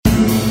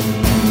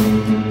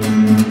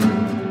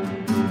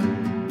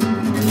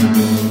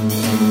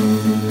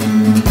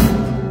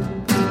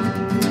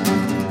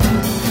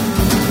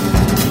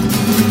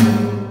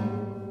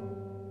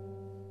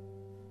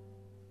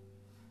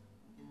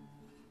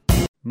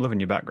loving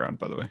your background,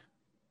 by the way.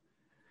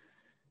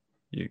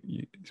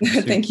 You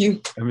Thank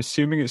you. I'm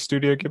assuming it's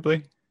Studio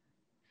Ghibli.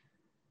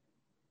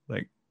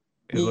 Like,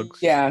 it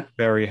looks Yeah.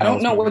 very I don't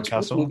Howl's know Moving which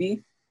Castle.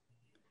 movie.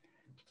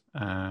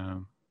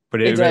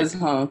 But It does,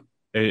 huh?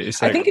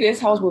 it's I like think it is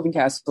Howl's Moving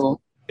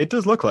Castle. it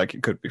does look like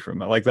it could be from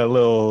like that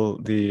little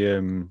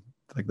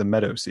like the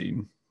meadow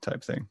scene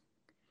type thing,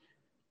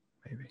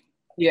 maybe.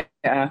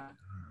 Yeah.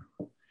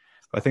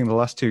 I think the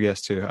last two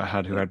guests who I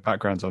had who had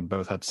backgrounds on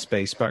both had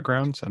space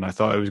backgrounds, and I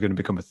thought it was going to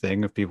become a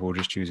thing of people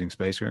just choosing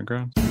space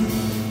backgrounds.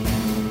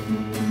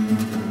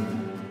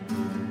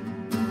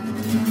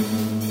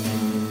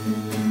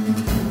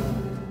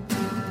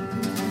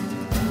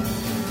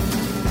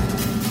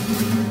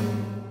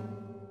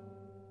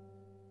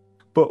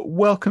 But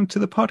welcome to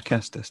the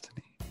podcast,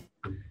 Destiny.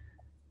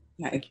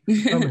 Hi.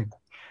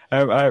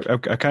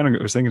 I kind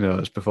of was thinking about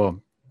this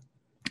before.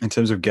 In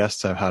terms of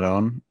guests I've had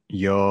on,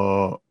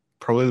 you're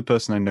probably the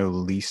person I know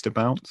least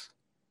about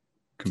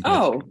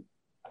compared to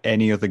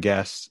any other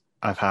guests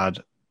I've had,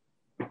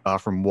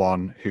 apart from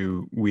one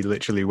who we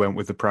literally went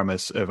with the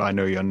premise of I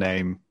know your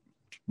name,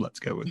 let's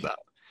go with that.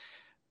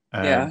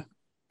 Yeah.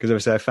 Because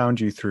obviously I found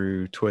you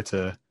through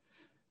Twitter,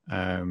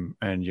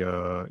 and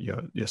your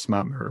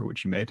smart mirror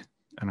which you made.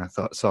 And I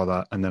saw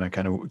that, and then I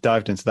kind of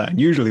dived into that.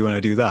 And usually when I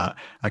do that,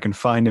 I can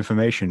find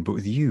information, but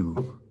with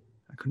you,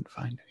 I couldn't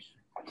find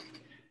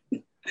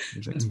it.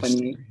 That's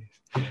funny.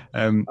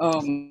 I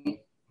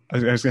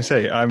was going to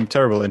say, I'm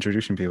terrible at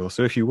introducing people.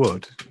 So if you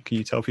would, can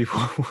you tell people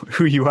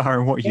who you are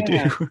and what you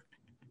do?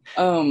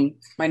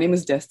 My name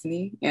is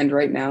Destiny, and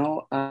right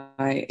now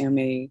I am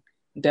a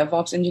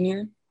DevOps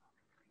engineer.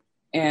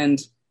 And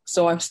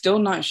so I'm still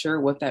not sure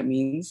what that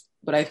means,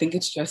 but I think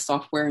it's just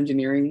software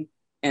engineering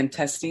and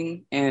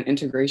testing and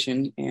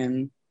integration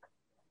and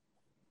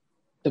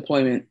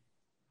deployment,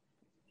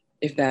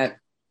 if that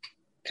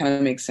kind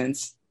of makes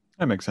sense.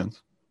 That makes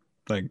sense.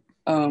 Like,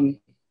 I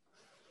don't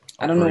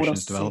know what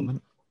else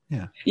development.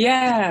 Yeah.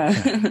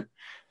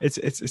 It's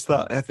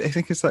that I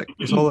think it's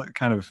all that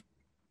kind of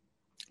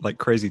like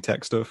crazy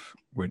tech stuff,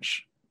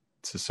 which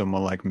to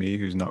someone like me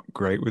who's not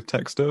great with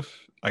tech stuff,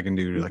 I can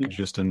do like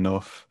just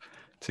enough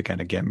to kind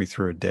of get me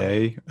through a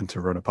day and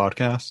to run a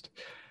podcast.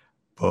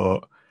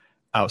 But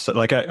outside,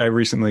 like I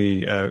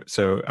recently put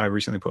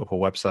up a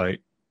website.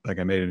 Like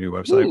I made a new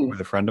website with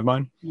a friend of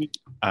mine,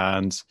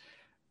 and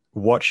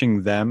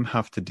watching them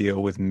have to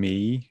deal with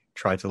me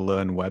try to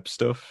learn web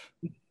stuff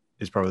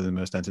is probably the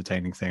most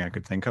entertaining thing I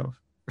could think of.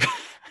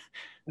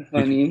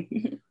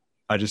 Funny.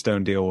 I just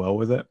don't deal well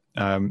with it.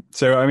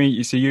 So I mean,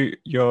 you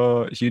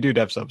do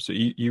DevSops. So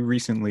you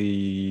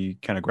recently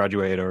kind of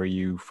graduated, or are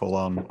you full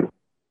on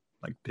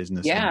like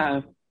business?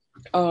 Yeah.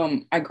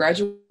 I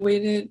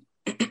graduated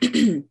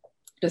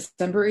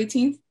December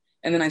 18th,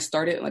 and then I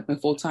started like my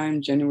full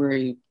time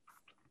January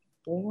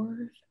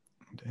 4th.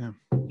 Damn.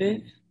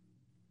 5th,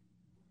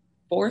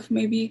 4th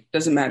maybe,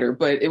 doesn't matter.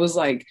 But it was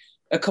like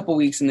a couple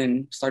weeks and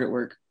then started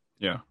work.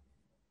 Yeah,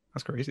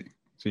 that's crazy.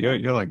 So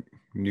you're like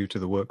new to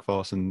the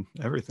workforce and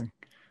everything.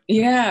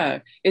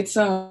 Yeah, it's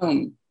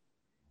been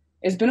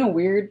a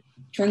weird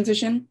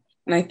transition,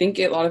 and I think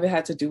a lot of it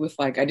had to do with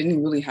like I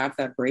didn't really have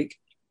that break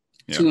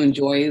to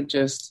enjoy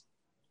just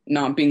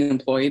not being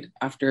employed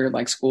after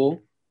like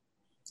school.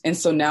 And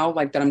so now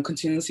like that I'm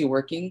continuously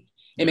working,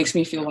 it makes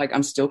me feel like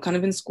I'm still kind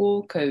of in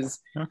school because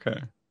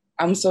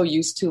I'm so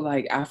used to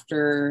like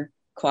after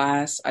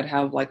class I'd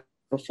have like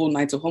a full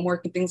nights of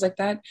homework and things like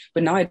that.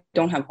 But now I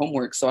don't have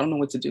homework, so I don't know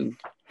what to do.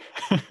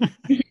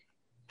 You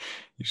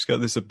just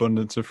got this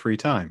abundance of free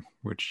time,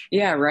 which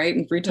right?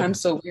 And free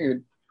time's so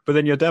weird. But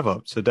then you're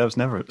DevOps, so devs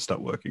never stop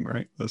working,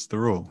 right? That's the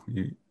rule.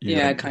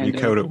 You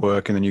code at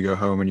work and then you go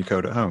home and you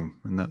code at home,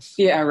 and that's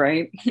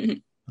right.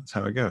 That's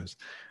how it goes.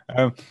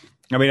 I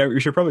mean, we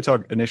should probably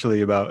talk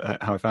initially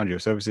about how I found you.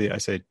 So obviously,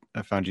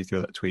 I found you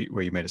through that tweet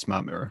where you made a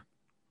smart mirror.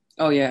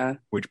 Oh yeah,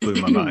 which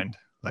blew my mind.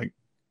 Like,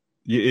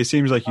 it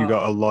seems like you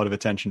got a lot of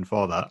attention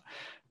for that.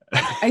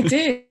 I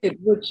did,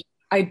 which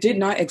I did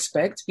not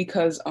expect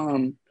because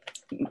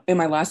in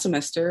my last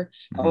semester,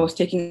 I was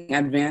taking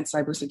advanced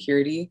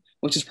cybersecurity,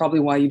 which is probably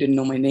why you didn't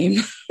know my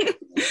name.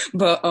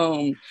 But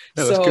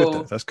that's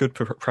good. That's good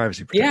for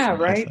privacy protection. Yeah,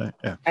 right.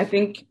 Yeah. I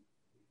think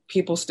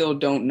people still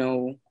don't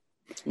know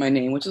my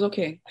name, which is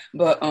okay.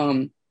 But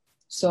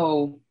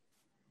so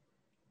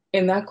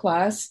in that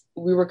class,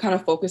 we were kind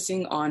of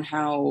focusing on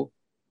how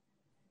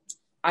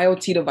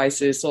IoT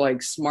devices, so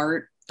like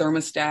smart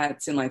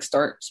thermostats and like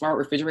smart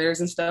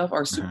refrigerators and stuff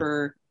are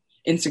super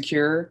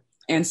insecure.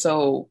 And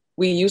so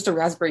we used a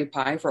Raspberry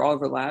Pi for all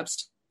of our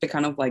labs to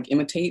kind of like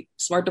imitate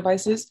smart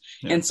devices.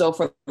 Yeah. And so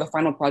for the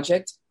final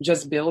project,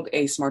 just build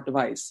a smart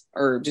device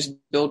or just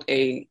build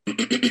I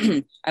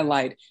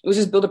lied. It was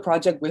just build a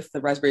project with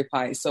the Raspberry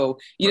Pi. So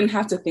you didn't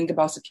have to think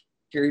about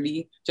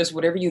security, just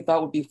whatever you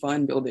thought would be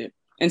fun, build it.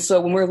 And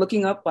so when we were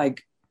looking up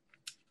like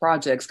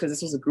projects, because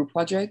this was a group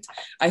project,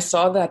 I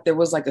saw that there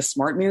was like a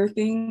smart mirror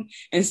thing.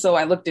 And so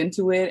I looked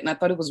into it and I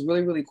thought it was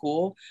really, really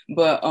cool.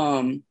 But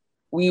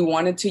we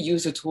wanted to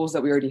use the tools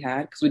that we already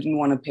had because we didn't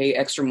want to pay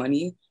extra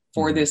money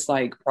for this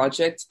like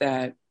project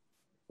that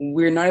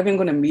we're not even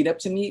going to meet up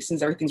to meet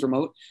since everything's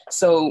remote.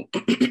 So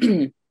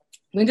we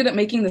ended up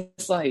making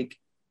this like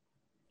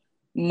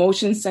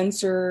motion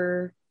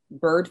sensor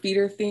bird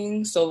feeder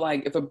thing. So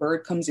like if a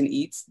bird comes and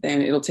eats,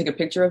 then it'll take a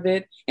picture of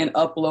it and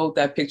upload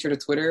that picture to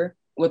Twitter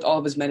with all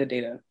of his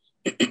metadata.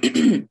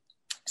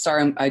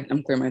 Sorry,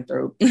 I'm clearing my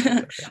throat.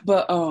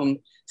 But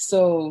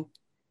so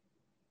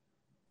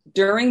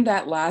during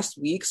that last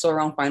week, so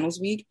around finals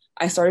week,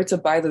 I started to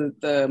buy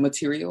the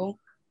material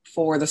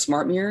for the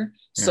smart mirror.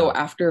 So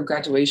after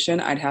graduation,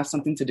 I'd have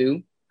something to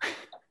do.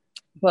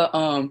 But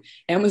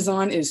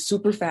Amazon is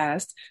super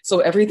fast. So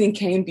everything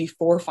came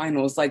before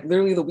finals, like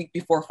literally the week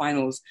before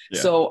finals.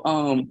 Yeah.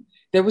 So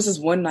there was this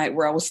one night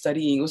where I was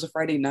studying. It was a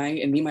Friday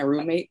night, and me and my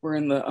roommate were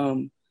in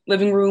the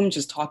living room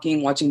just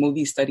talking, watching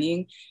movies,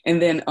 studying.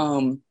 And then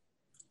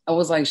I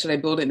was like, should I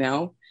build it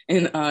now?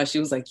 And she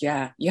was like,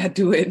 yeah,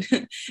 do it.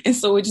 And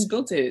so we just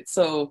built it.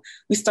 So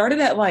we started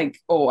at like,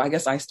 I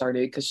guess I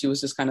started because she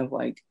was just kind of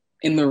like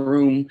in the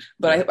room.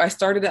 But I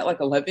started at like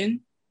 11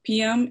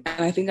 p.m.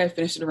 and I think I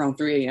finished it around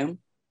 3 a.m.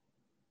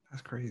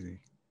 That's crazy.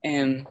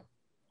 And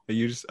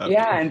you just like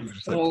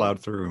plowed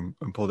through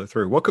and pulled it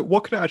through. What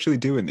could it actually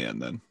do in the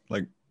end then?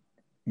 Like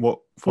what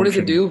does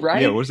it do,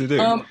 right? Yeah, what does it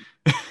do?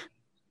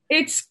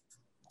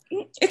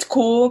 It's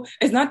cool.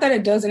 It's not that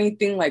it does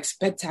anything like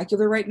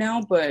spectacular right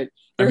now, but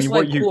there's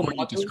what you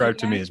described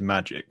to me as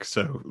magic.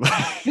 So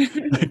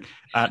like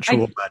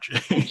actual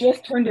magic. I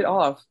just turned it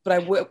off, but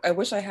I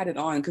wish I had it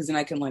on because then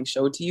I can like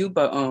show it to you.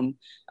 But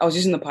I was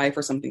using the Pi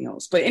for something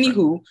else. But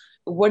anywho,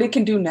 what it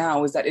can do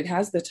now is that it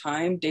has the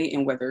time, date,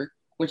 and weather,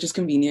 which is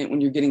convenient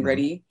when you're getting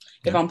ready.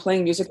 Yeah. If I'm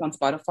playing music on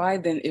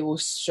Spotify, then it will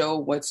show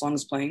what song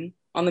is playing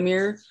on the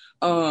mirror.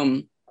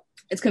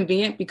 It's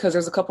convenient because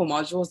there's a couple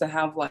modules that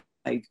have like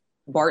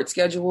BART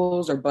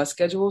schedules or bus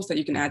schedules that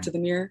you can add to the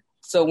mirror.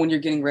 So when you're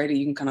getting ready,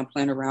 you can kind of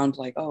plan around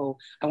like,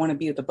 I want to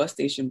be at the bus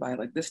station by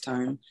like this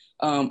time.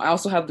 I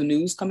also have the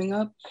news coming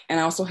up, and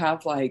I also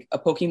have like a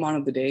Pokemon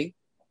of the day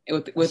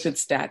with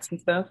its stats and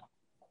stuff.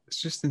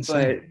 It's just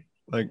insane.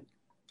 But,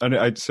 I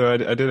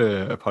did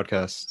a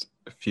podcast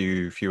a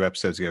few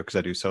episodes ago because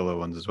I do solo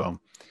ones as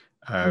well.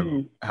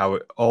 How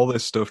all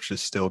this stuff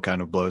just still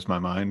kind of blows my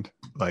mind.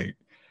 Like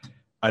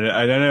I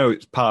don't know.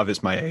 Part of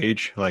it's my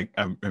age. Like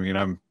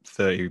I'm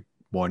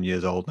 31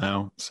 years old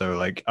now, so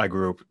like I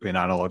grew up in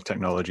analog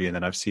technology, and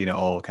then I've seen it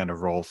all kind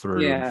of roll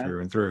through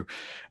and through,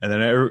 and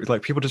then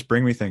like people just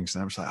bring me things,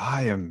 and I'm just like,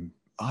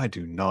 I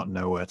do not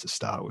know where to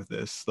start with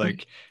this.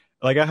 Like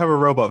I have a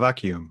robot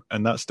vacuum,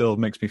 and that still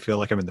makes me feel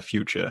like I'm in the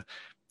future.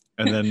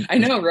 And then I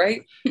know,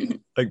 right?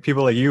 Like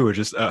people like you are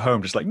just at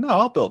home, just like, no,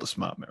 I'll build a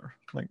smart mirror.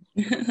 Like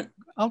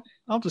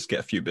I'll just get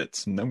a few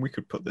bits, and then we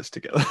could put this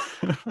together.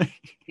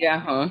 Yeah,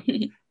 huh?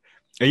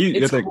 Are you?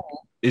 Like,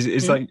 cool.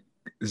 Is like.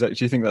 Is that?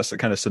 Do you think that's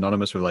kind of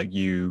synonymous with like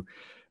you,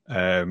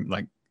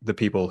 like the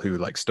people who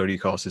like study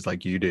courses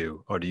like you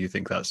do, or do you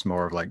think that's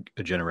more of like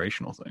a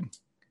generational thing?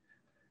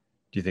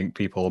 Do you think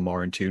people are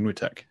more in tune with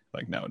tech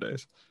like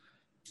nowadays?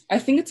 I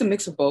think it's a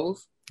mix of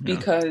both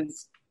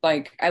because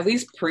like at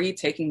least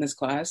pre-taking this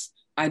class,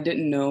 I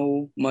didn't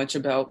know much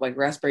about like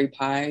Raspberry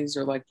Pis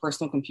or like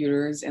personal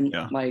computers and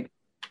like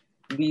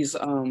these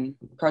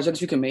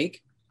projects you can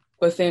make.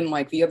 But then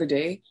like the other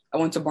day, I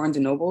went to Barnes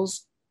and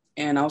Nobles.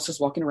 And I was just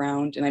walking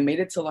around, and I made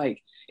it to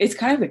like, it's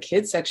kind of a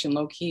kids section,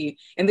 low key.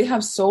 And they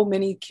have so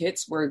many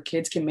kits where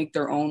kids can make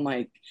their own,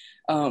 like,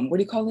 what do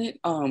you call it?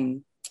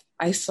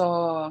 I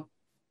saw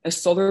a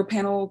solar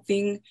panel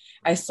thing.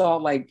 I saw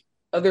like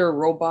other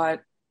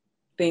robot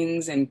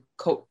things and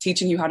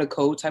teaching you how to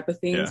code type of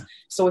things. Yeah.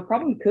 So it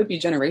probably could be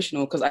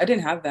generational because I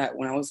didn't have that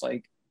when I was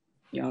like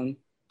young.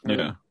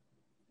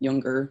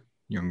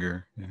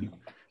 Younger.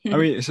 Yeah. I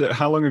mean, so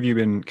how long have you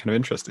been kind of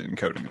interested in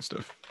coding and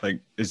stuff? Like,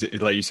 is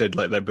it like you said,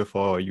 like that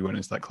before you went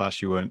into that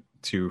class, you weren't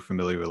too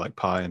familiar with like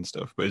Pi and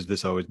stuff, but has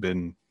this always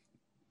been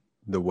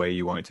the way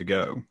you wanted to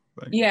go?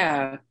 Like,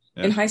 yeah.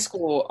 In high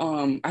school,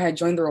 I had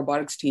joined the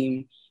robotics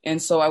team,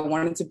 and so I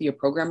wanted to be a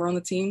programmer on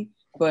the team,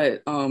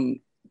 but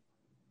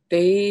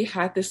they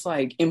had this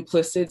like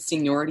implicit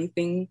seniority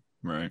thing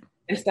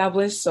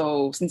established.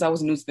 So since I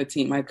was new to the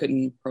team, I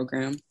couldn't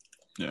program.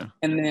 Yeah.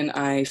 And then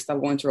I stopped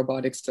going to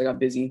robotics because I got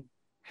busy.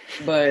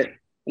 But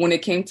when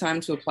it came time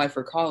to apply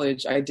for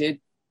college, I did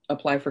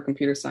apply for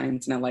computer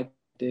science, and I liked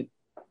it.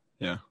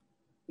 Yeah.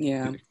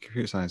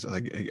 Computer science,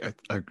 like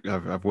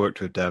I've worked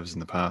with devs in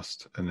the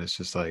past, and it's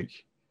just like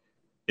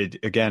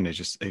it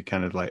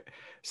kind of like,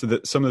 so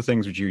that some of the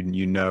things which you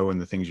know and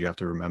the things you have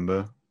to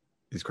remember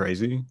is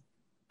crazy.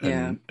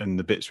 And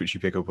the bits which you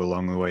pick up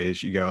along the way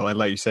as you go,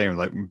 like you're saying,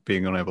 like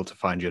being unable to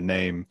find your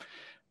name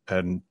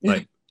and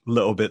like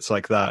little bits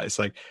like that. It's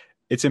like,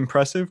 it's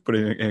impressive, but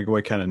in a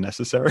way kind of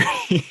necessary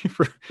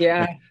for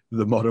like,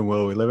 the modern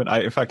world we live in.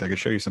 In fact, I could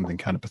show you something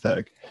kind of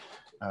pathetic.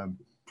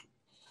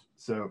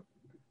 So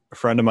a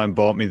friend of mine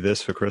bought me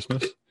this for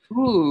Christmas.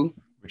 Ooh.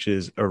 Which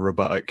is a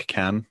robotic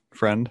can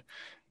friend.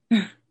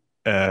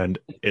 And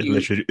it's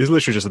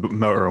literally just a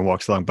motor and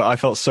walks along. But I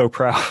felt so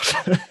proud.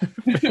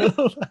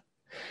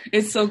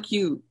 It's so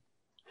cute.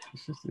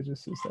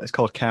 It's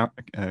called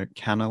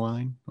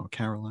Canaline or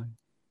Caroline.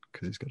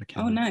 because he's got a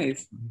Oh, camera.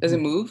 nice. Does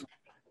it move?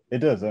 It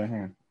does.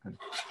 Hang on.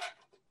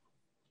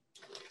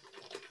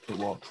 It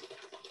walks.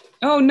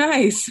 Oh,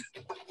 nice.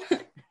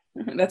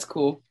 That's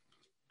cool.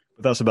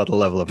 But that's about the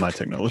level of my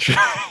technology.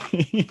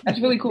 That's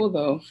really cool,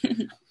 though.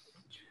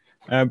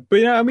 But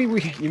yeah, I mean,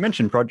 you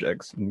mentioned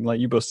projects, and like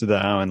you busted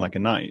that out in like a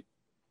night.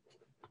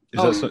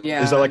 Is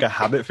that like a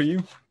habit for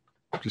you?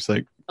 Just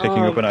like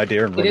picking up an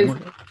idea and running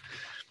with it?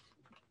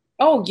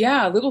 Oh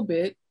yeah, a little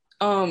bit.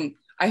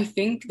 I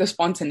think the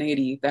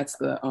spontaneity, that's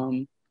the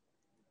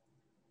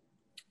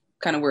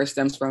kind of where it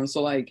stems from.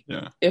 So like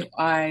if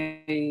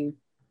I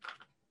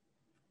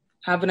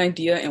have an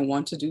idea and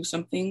want to do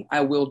something,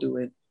 I will do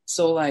it.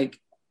 So like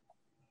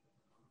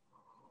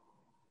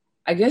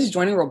I guess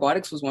joining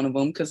robotics was one of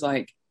them because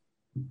like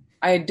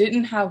I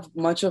didn't have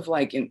much of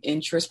like an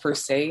interest per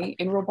se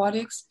in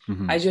robotics.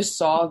 I just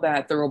saw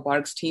that the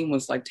robotics team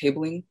was like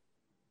tabling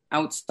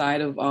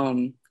outside of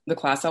the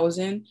class I was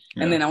in.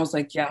 And then I was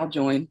like, yeah, I'll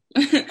join.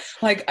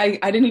 Like I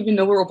didn't even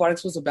know what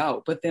robotics was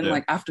about. But then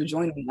like after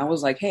joining, I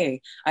was like,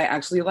 hey, I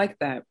actually like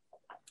that.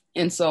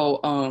 And so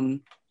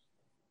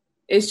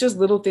it's just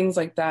little things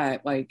like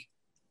that. Like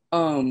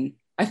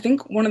I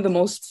think one of the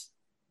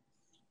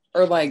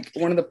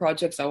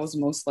projects I was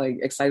most like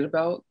excited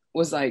about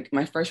was like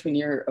my freshman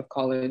year of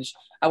college.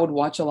 I would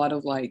watch a lot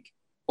of like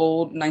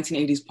old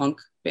 1980s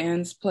punk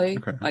bands play,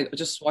 like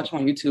just watch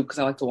them on YouTube because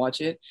I like to watch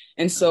it.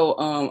 And so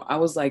I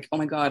was like, oh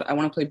my God, I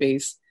want to play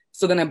bass.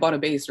 So then I bought a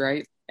bass,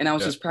 right? And I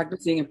was just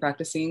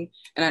practicing,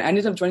 and I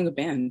ended up joining a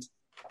band.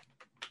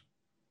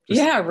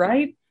 Yeah,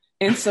 right?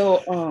 And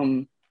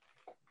so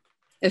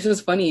it's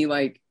just funny,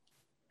 like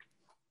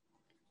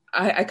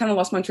I kind of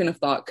lost my train of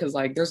thought because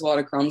like there's a lot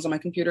of crumbs on my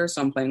computer,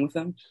 so I'm playing with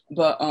them.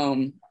 But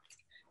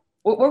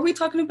what were we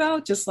talking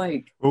about? Just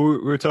like we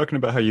were talking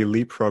about how you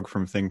leapfrog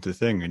from thing to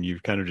thing, and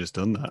you've kind of just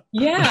done that.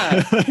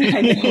 Yeah,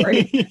 I know,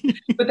 right?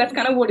 But that's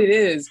kind of what it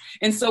is.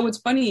 And so it's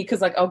funny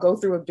because like I'll go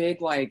through a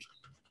big like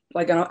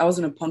I was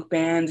in a punk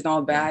band and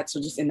all that,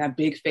 so just in that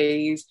big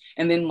phase,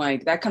 and then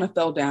like that kind of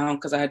fell down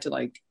because I had to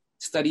like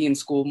study in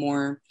school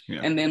more,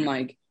 and then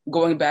like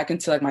going back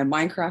into like my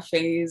Minecraft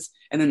phase,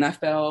 and then that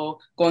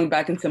fell, going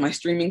back into my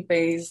streaming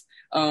phase.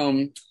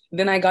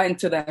 Then I got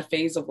into that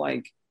phase of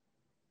like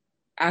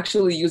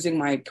actually using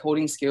my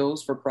coding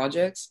skills for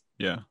projects.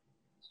 Yeah.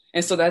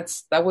 And so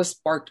that was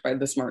sparked by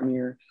the Smart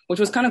Mirror, which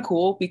was kind of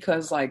cool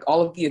because like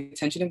all of the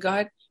attention it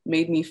got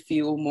made me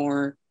feel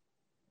more,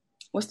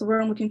 what's the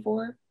word I'm looking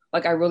for?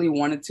 Like I really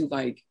wanted to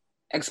like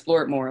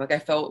explore it more. Like I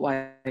felt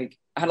like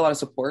I had a lot of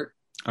support.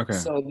 Okay.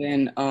 So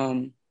then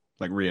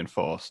like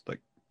reinforced,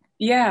 like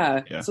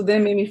yeah. So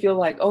then it made me feel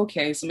like,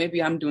 okay, so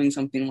maybe I'm doing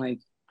something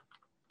like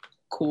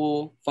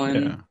cool,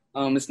 fun.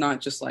 It's not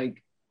just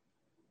like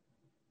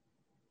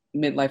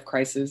midlife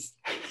crisis.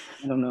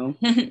 I don't know.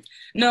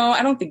 No,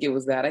 I don't think it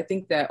was that. I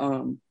think that I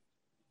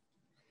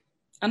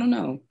don't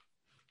know.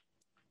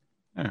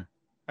 Yeah.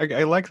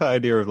 I like that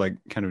idea of like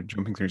kind of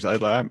jumping through.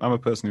 I'm a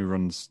person who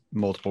runs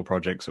multiple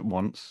projects at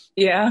once.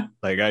 Yeah.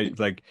 I'm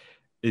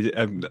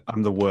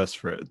the worst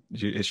for it.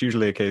 It's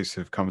usually a case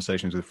of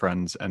conversations with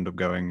friends end up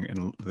going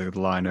in the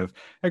line of,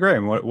 "Hey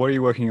Graham, what are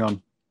you working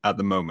on at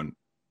the moment?"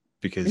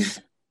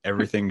 Because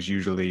everything's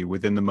usually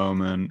within the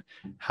moment.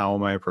 How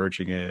am I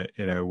approaching it?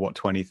 You know, what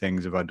 20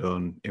 things have I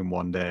done in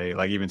one day?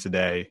 Like even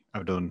today,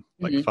 I've done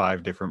like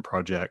 5 different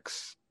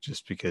projects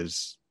just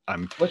because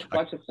Which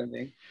projects are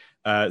they?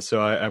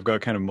 So I've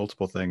got kind of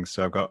multiple things.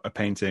 So I've got a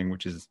painting,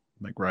 which is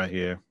like right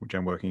here, which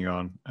I'm working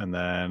on. And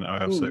then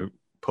I also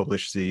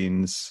publish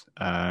zines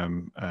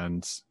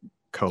and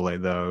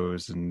collate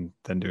those and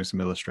then doing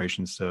some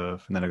illustration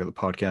stuff. And then I got the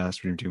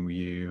podcast, which I'm doing with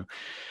you.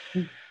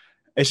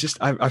 It's just,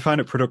 I find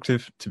it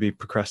productive to be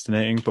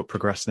procrastinating, but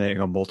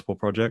procrastinating on multiple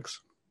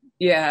projects.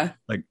 Yeah.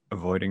 Like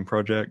avoiding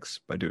projects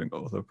by doing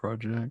other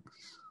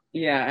projects.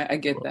 Yeah, I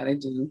get that. I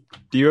do.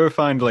 Do you ever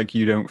find like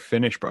you don't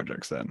finish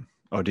projects then?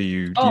 Or do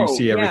you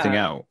see everything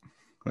out?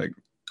 Like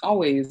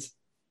always.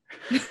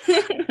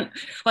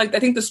 Like I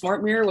think the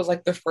Smart Mirror was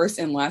like the first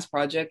and last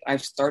project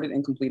I've started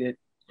and completed.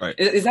 Right.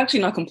 It's actually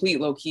not complete,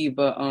 low key,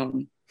 but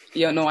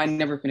no, I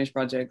never finish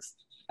projects.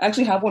 I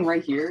actually have one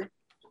right here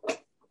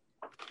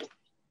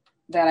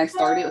that I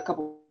started a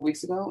couple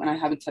weeks ago, and I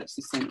haven't touched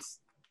it since.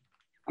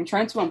 I'm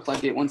trying to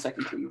unplug it. 1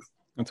 second, please.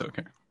 That's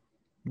okay.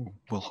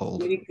 We'll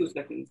hold. Maybe 2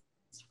 seconds.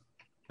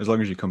 As long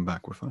as you come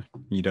back, we're fine.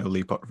 You don't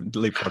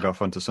leapfrog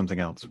off onto something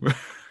else.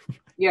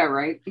 Yeah,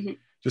 right.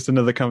 Just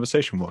another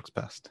conversation walks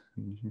past,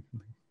 and you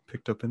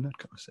picked up in that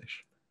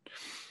conversation.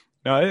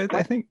 No,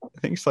 I think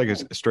it's like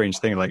a strange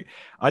thing. Like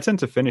I tend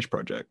to finish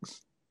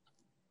projects,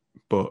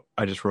 but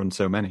I just run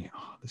so many.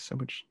 Oh, there's so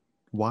much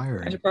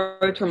wiring. I should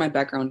probably turn my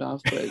background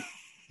off, but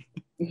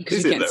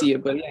because you can't see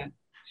it. But yeah,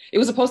 it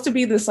was supposed to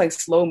be this like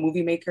slow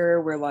movie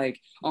maker where like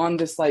on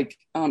this like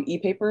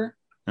e-paper,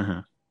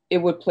 it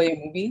would play a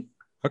movie.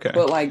 Okay.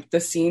 But like the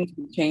scenes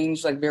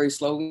change like very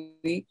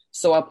slowly,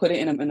 so I put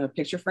it in a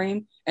picture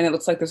frame, and it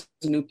looks like there's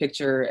a new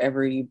picture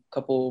every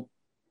couple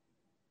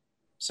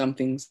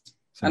somethings.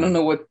 I don't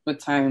know what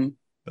time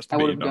I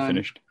would have done.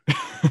 Finished.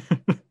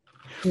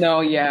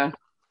 No, yeah.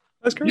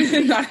 That's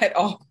crazy. Not at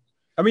all.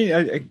 I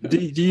mean, do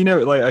you know?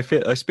 Like,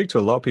 I speak to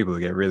a lot of people who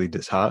get really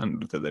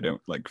disheartened that they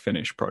don't like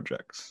finish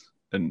projects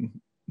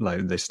and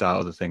like they start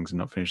other things and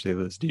not finish the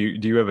others. Do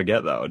you ever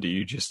get that, or do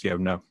you just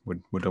no,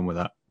 we're done with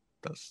that.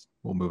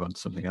 We'll move on to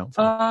something else.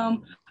 I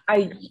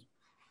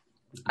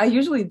I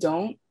usually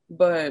don't,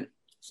 but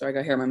sorry, I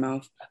got hair in my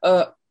mouth.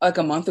 Like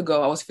a month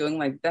ago, I was feeling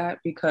like that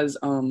because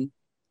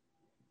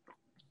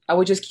I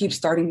would just keep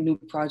starting a new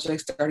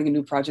project, starting a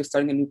new project,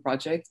 starting a new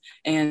project,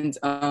 and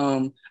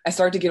I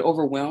started to get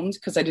overwhelmed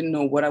because I didn't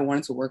know what I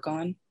wanted to work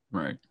on.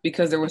 Right.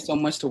 Because there was so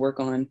much to work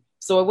on.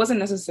 So it wasn't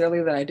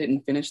necessarily that I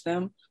didn't finish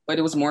them, but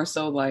it was more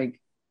so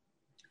like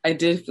I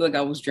did feel like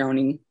I was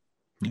drowning.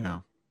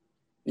 Yeah.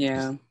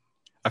 Yeah.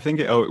 I think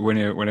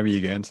whenever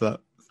you get into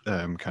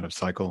that kind of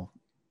cycle,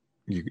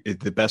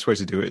 the best way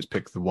to do it is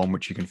pick the one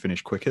which you can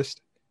finish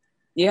quickest.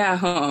 Yeah,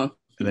 huh.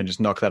 And then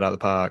just knock that out of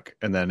the park,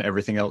 and then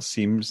everything else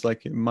seems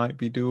like it might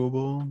be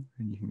doable,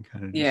 and you can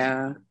kind of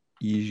just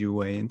ease your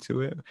way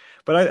into it.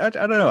 But I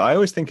don't know. I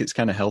always think it's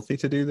kind of healthy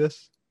to do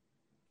this.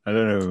 I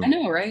don't know. I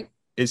know, right?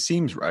 It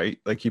seems right.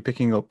 Like you're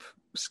picking up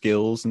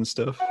skills and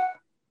stuff.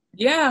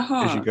 Yeah,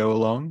 huh. As you go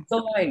along. So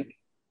like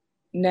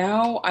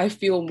now I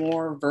feel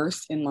more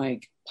versed in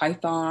like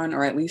Python,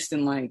 or at least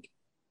in like,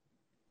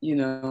 you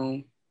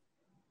know,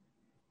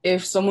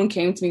 if someone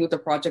came to me with a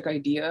project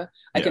idea,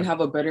 I can have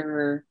a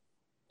better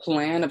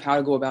plan of how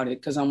to go about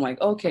it. Cause I'm like,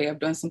 okay, I've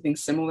done something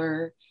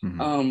similar.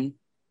 Mm-hmm.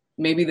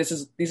 Maybe these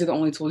are the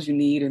only tools you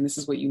need and this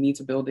is what you need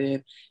to build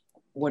it,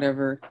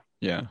 whatever.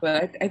 Yeah.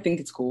 But I think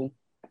it's cool.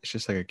 It's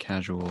just like a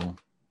casual,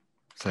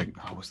 it's like,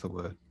 what's the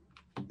word?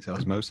 Is it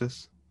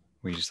osmosis?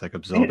 Where you're just like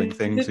absorbing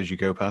things as you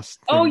go past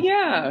things? Oh,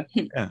 yeah.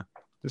 Yeah.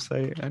 Just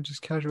like, I'm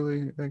just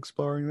casually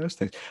exploring those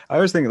things. I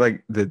always think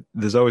like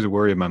there's always a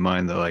worry in my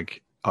mind that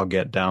like I'll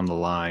get down the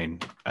line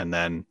and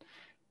then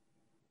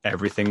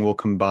everything will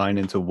combine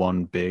into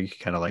one big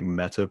kind of like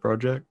meta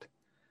project.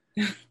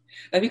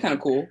 That'd be kind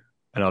of cool.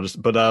 And I'll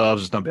just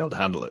not be able to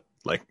handle it.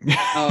 Like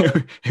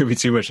it'd be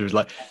too much. It was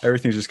like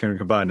everything's just going to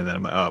combine, and then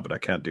I'm like, but I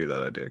can't do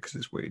that idea because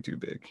it's way too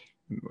big.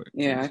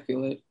 Yeah, I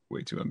feel it.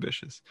 Way too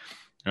ambitious.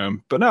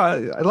 But no,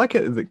 I like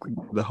it.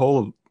 The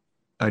whole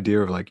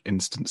idea of like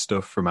instant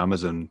stuff from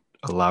Amazon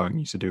allowing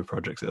you to do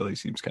projects early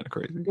seems kind of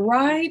crazy.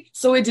 Right.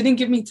 So it didn't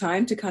give me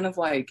time to kind of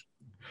like,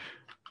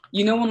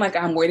 when like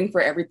I'm waiting for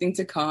everything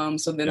to come.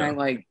 So then I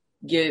like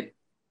get,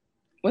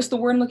 what's the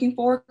word I'm looking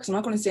for? Because I'm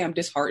not going to say I'm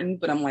disheartened,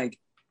 but I'm like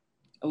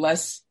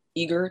less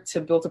eager to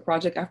build a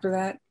project after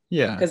that.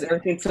 Yeah. Because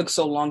everything took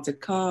so long to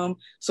come.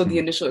 So the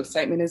initial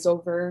excitement is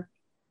over.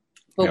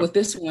 But with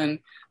this one,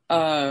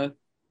 like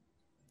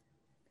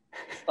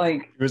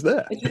it was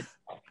there.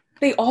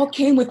 They all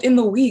came within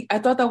the week. I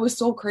thought that was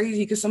so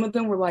crazy because some of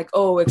them were like,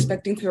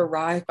 expecting to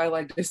arrive by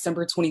like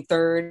December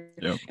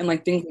 23rd and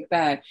like things like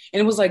that. And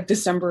it was like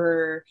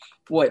December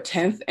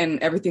 10th, and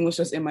everything was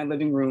just in my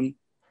living room.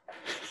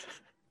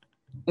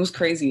 It was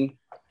crazy.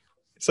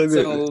 It's like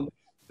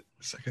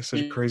such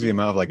a crazy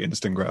amount of like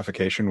instant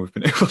gratification we've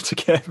been able to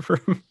get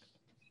from.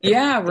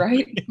 Yeah,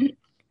 right.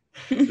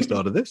 Just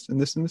order this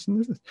and this and this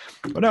and this.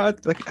 But no,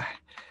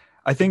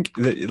 I think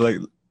that like,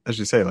 as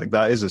you say, like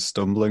that is a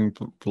stumbling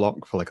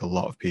block for like a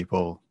lot of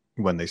people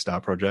when they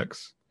start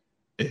projects,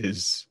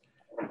 is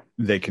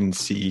they can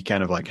see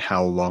kind of like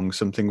how long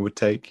something would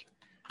take.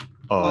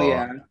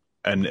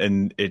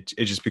 And it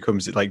just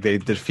becomes like they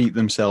defeat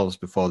themselves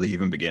before they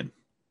even begin.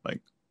 Like,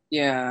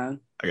 I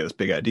got this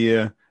big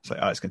idea. It's like,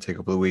 it's going to take a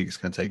couple of weeks. It's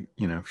going to take,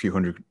 a few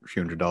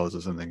hundred dollars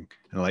or something.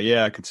 And like,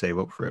 I could save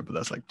up for it, but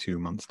that's like 2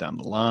 months down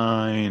the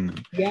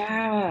line.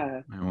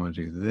 Yeah. I want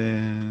to do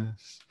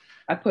this.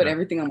 I put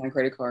everything on my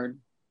credit card.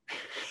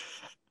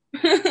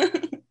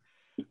 I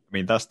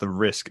mean, that's the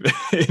risk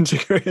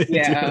integrated.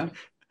 Yeah.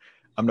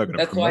 I'm not going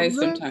to. That's why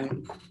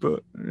sometimes.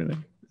 But it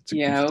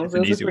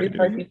was a pretty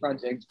pricey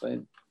project, but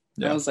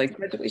I was like,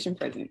 graduation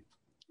present.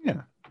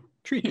 Yeah,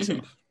 treat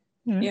yourself.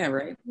 Yeah,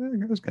 right.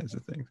 Those kinds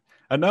of things.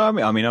 And no,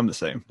 I mean, I'm the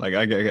same. Like,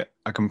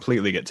 I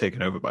completely get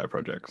taken over by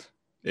projects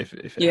if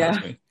it has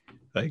me.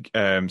 Like,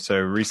 so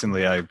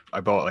recently I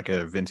bought like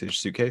a vintage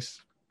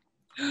suitcase.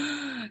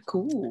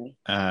 Cool.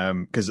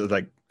 Because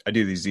like I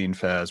do these zine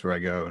fairs where I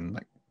go and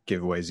like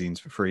give away zines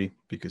for free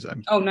because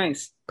I'm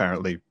nice.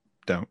 Apparently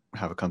don't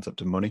have a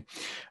concept of money.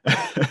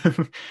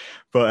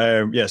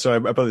 But so I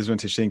bought this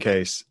vintage zine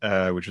case,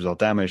 which was all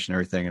damaged and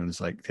everything, and it's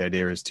like the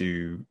idea is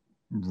to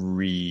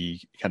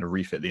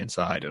refit the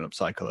inside and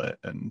upcycle it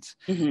and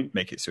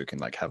make it so it can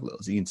like have little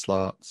zine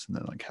slots and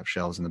then like have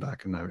shelves in the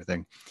back and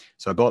everything.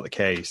 So I bought the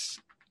case,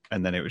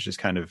 and then it was just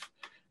kind of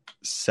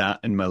sat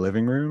in my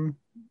living room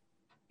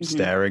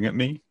staring at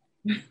me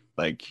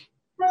like,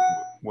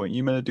 weren't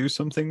you meant to do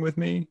something with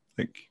me?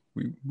 Like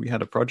we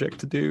had a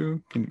project to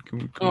do. Can we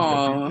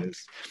do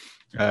this?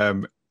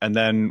 And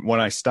then when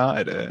I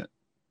started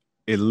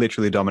it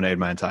literally dominated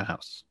my entire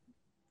house.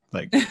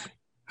 Like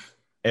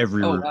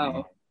every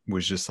room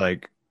was just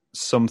like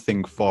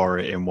something for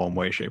it in one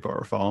way, shape,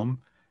 or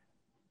form.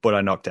 But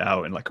I knocked it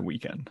out in like a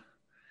weekend.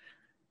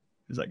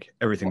 It was like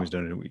everything was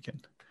done in a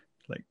weekend.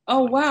 Like,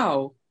 oh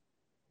wow!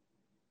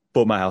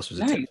 But my house was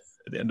a tip.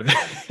 at the end of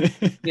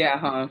it. Yeah,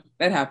 huh?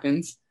 That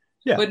happens.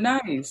 Yeah, But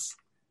nice.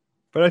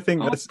 but I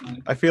think that's.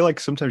 Awesome. I feel like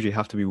sometimes you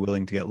have to be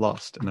willing to get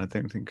lost, and I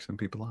don't think some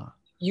people are.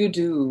 You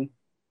do.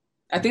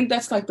 I think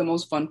that's like the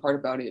most fun part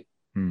about it.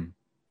 Hmm.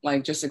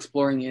 Like just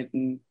exploring it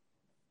and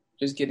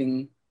just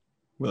getting,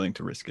 Willing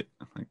to risk it.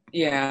 I think.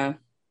 yeah,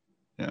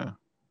 Yeah.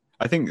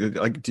 I think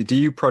like, do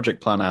you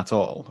project plan at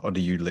all, or do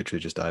you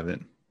literally just dive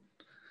in?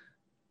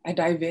 I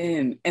dive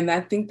in. And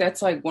I think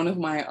that's like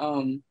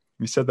You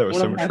said that with one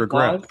so of much my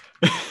regret.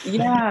 flaws.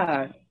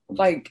 Yeah.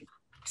 Like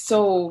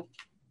so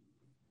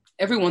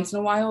every once in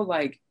a while,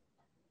 like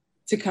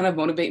to kind of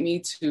motivate me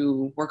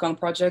to work on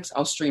projects,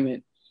 I'll stream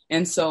it.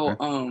 And so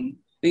Okay.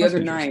 the That's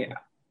other interesting. night,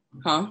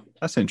 huh?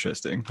 That's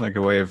interesting. Like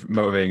a way of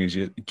motivating is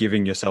you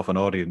giving yourself an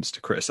audience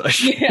to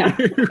criticize Yeah.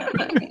 you.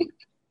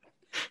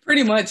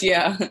 Pretty much,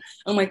 yeah.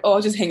 I'm like, oh,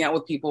 I'll just hang out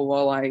with people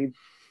while I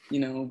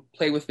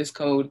play with this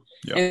code.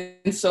 Yeah.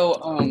 And so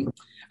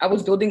I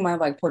was building my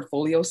like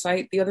portfolio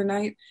site the other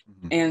night,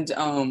 Mhm.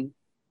 and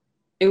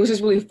it was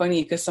just really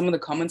funny because some of the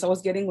comments I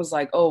was getting was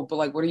like, oh, but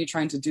like what are you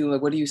trying to do?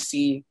 Like what do you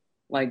see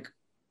like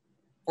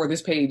for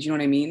this page? You know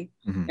what I mean?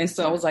 Mhm. And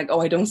so I was like,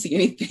 oh, I don't see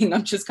anything.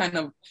 I'm just kind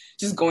of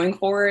just going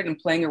for it and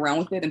playing around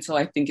with it until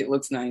I think it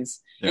looks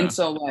nice. Yeah. And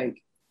so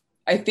like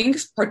I think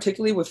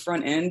particularly with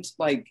front end,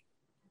 like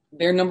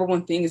their number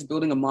one thing is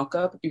building a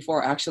mock-up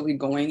before actually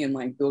going and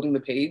like building the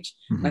page.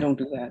 Mhm. I don't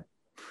do that.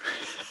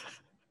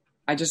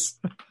 I just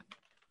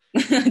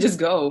I just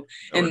go.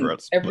 No And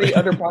regrets. every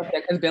other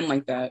project has been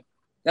like that.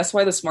 That's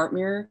why the smart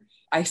mirror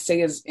I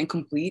say is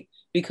incomplete,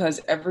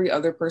 because every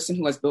other person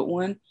who has built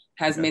one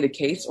has Yeah. made a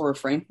case or a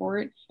frame for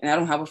it. And I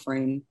don't have a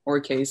frame or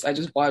a case. I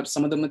just bought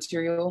some of the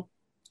material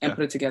and Yeah.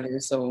 put it together.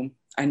 So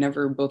I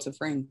never built a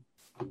frame.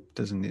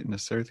 Doesn't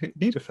necessarily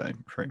need a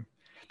frame.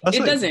 That's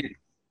It like, doesn't.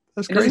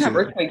 that's It doesn't crazy. have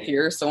earthquake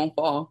here, so it won't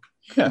fall.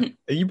 Yeah.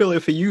 You built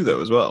it for you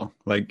though as well.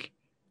 Like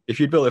if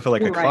you'd built it for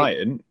like a You're right.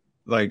 client,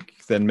 like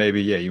then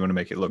maybe yeah, you want to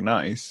make it look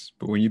nice.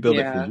 But when you build it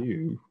Yeah. for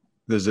you,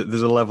 there's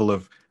a level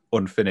of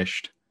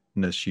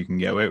unfinishedness you can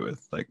get away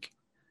with. Like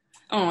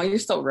Oh, you're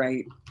so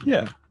right.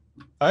 yeah,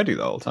 I do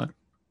that all the time.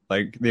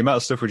 Like the amount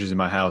of stuff which is in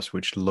my house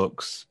which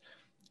looks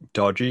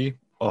dodgy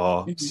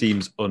or Mhm.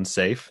 seems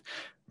unsafe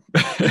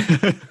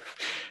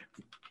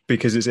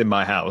because it's in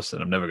my house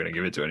and I'm never going to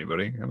give it to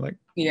anybody. I'm like,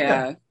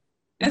 Yeah, it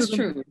that's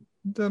doesn't, true.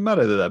 doesn't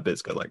matter that that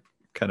bit's got like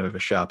kind of a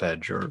sharp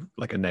edge or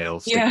like a nail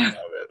sticking Yeah. out of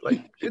it.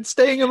 Like it's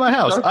staying in my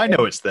house. I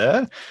know it's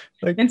there.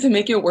 Like And to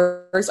make it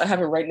worse, I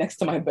have it right next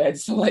to my bed.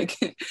 So like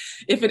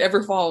if it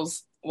ever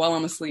falls while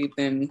I'm asleep,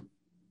 then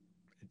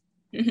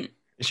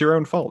it's your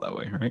own fault that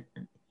way, right?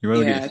 You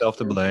only Yeah, get yourself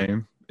to true.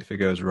 blame if it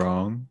goes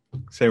wrong.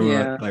 Same with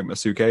Yeah. like my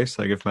suitcase.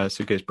 Like if my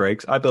suitcase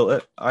breaks, I built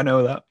it. I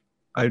know that.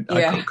 I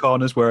Yeah. cut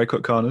corners where I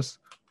cut corners.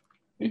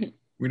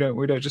 We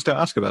don't just don't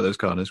ask about those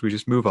corners. We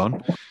just move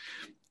on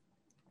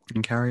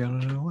and carry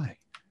on in a way.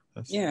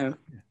 Yeah.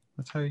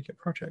 That's how you get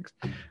projects.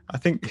 I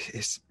think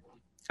it's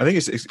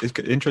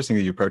interesting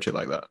that you approach it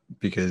like that,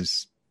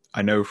 because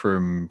I know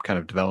from kind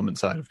of development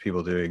side of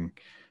people doing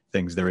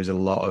things, there is a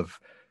lot of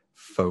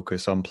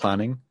focus on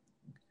planning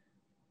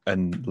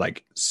and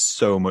like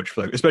so much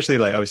flow, especially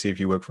like obviously if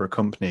you work for a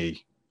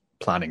company,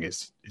 planning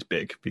is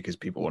big because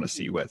people want to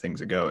see where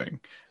things are going.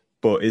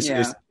 But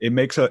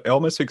it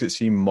almost makes it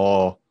seem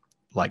more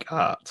like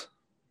art,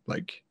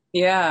 like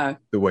Yeah.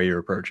 the way you're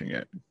approaching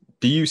it.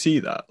 Do you see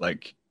that?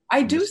 Like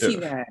I do yourself? see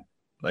that.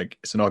 Like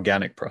it's an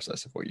organic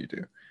process of what you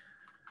do.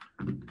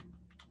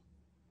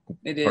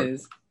 It Or-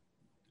 is.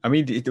 I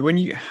mean, when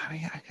you,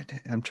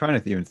 I'm trying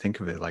to even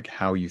think of it, like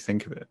how you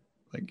think of it.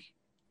 Like,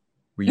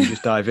 when you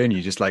just dive in,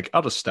 you just like,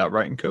 I'll just start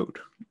writing code.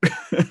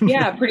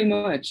 Yeah, pretty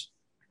much.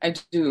 I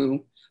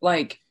do.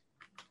 Like,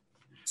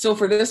 so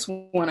for this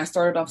one, I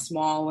started off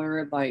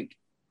smaller. Like,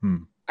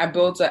 I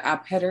built an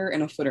app header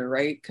and a footer,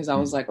 right? Because I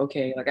was like,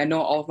 okay, like I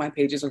know all of my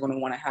pages are going to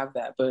want to have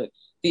that, but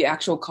the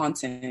actual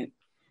content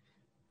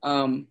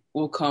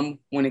will come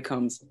when it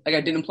comes. Like, I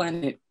didn't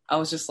plan it. I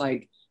was just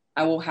like,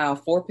 I will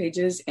have 4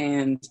 pages,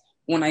 and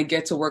when I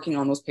get to working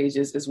on those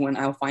pages is when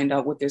I'll find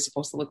out what they're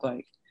supposed to look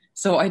like.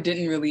 So I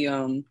didn't really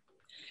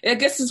I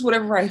guess it's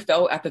whatever I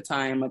felt at the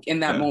time, like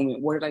in that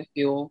moment. What did I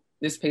feel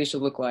this page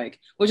should look like?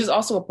 Which is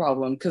also a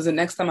problem, because the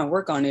next time I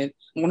work on it,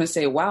 I'm going to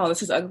say, wow,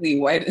 this is ugly.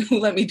 Who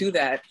let me do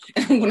that?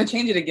 And I'm going to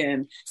change it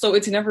again. So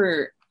it's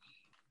never,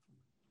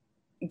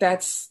 I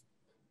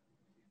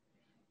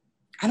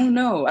don't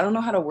know. I don't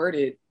know how to word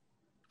it.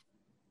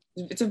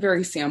 It's a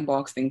very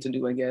sandbox thing to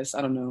do, I guess.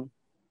 I don't know.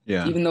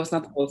 Yeah. Even though it's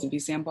not supposed to be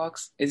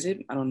sandbox. Is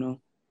it? I don't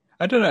know.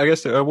 I don't know. I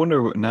guess I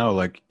wonder now,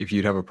 like, if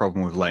you'd have a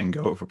problem with letting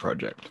go of a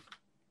project.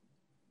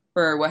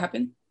 For what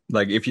happened?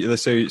 Like, if you,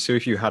 so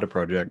if you had a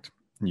project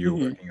and you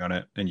were working on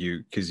it and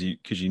because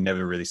you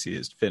never really see it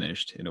as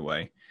finished in a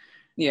way.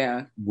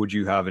 Yeah. Would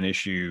you have an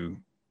issue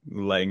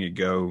letting it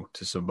go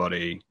to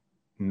somebody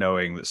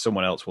knowing that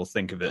someone else will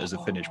think of it as a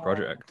finished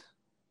project?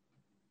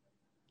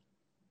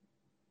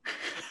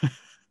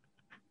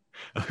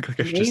 I look like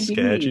I just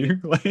scared you.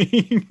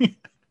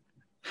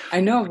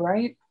 I know,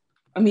 right?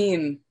 I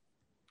mean,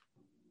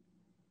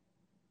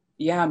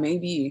 yeah,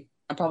 maybe.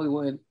 I probably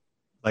would.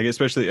 Like,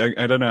 especially,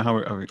 I don't know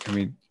how, I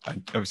mean,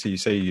 obviously you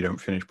say you don't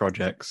finish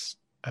projects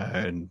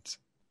and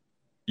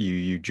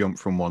you jump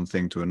from one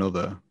thing to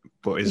another,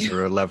 but is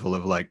there a level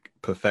of like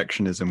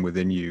perfectionism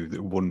within you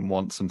that wouldn't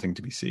want something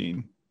to be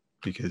seen?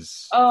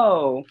 Because,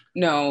 Oh,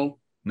 no.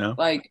 no?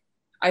 Like,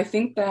 I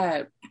think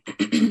that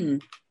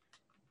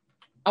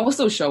I will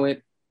still show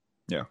it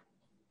Yeah.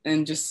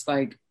 and just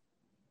like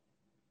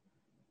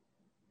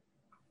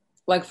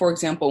for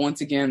example, once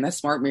again, that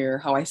smart mirror,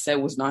 how I said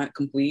was not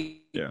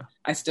complete. Yeah.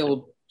 I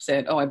still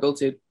said, "Oh, I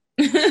built it,"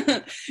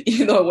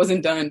 even though it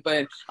wasn't done.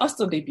 But I'll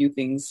still debut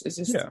things. It's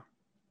just Yeah.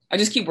 I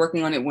just keep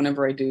working on it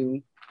whenever I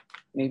do.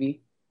 Maybe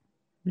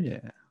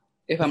Yeah.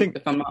 if I think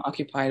if I'm not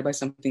occupied by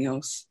something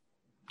else.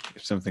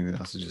 if something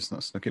else is just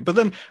not snuck in. But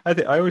then I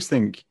always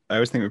think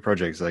with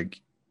projects,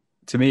 like,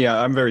 to me,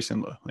 I'm very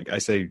similar. Like, I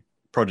say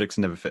projects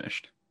are never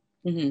finished.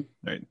 Hmm.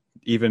 Right?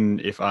 Even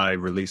if I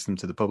release them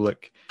to the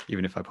public,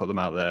 even if I put them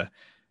out there,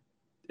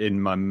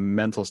 in my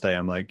mental state,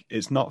 I'm like,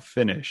 it's not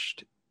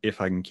finished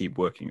if I can keep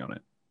working on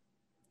it.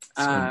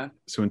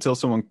 So until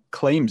someone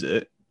claims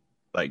it,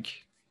 like,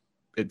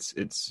 it's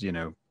it's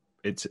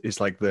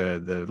like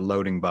the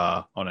loading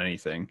bar on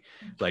anything.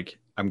 Like,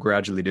 I'm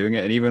gradually doing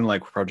it, and even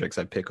like projects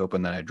I pick up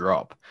and then I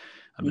drop,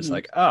 I'm just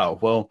like, oh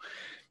well,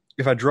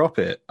 if I drop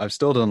it, I've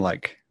still done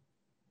like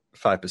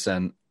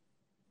 5%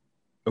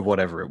 of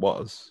whatever it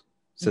was.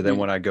 So then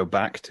when I go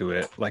back to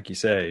it, like you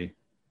say,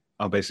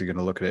 I'm basically going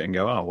to look at it and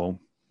go, oh well,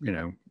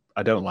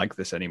 I don't like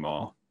this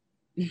anymore,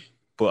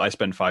 but I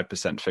spent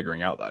 5%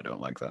 figuring out that I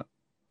don't like that.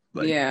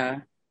 Like,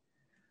 Yeah.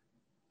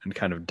 and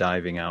kind of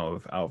diving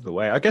out of the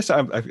way. I guess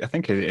I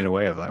think in a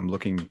way I'm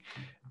looking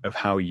of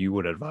how you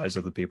would advise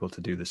other people to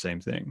do the same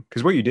thing,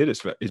 because what you did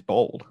is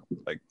bold,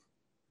 like,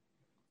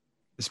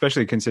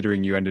 especially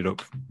considering you ended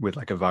up with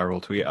like a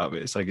viral tweet out of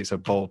it. It's like, it's a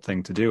bold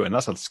thing to do, and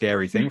that's a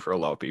scary thing for a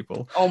lot of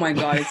people. Oh my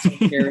God, it's so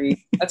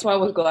scary. That's why I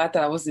was glad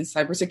that I was in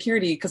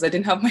cybersecurity, because I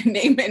didn't have my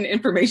name and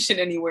information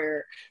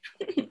anywhere.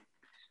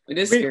 It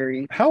is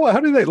scary. How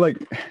do they, like,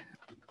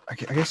 I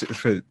guess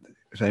for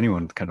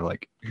anyone kind of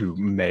like who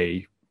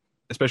may,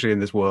 especially in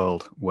this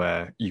world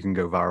where you can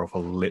go viral for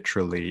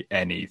literally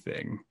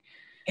anything.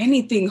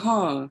 Anything,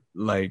 huh?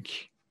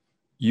 Like,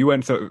 you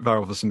went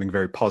viral for something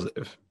very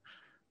positive,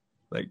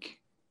 like,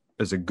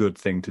 as a good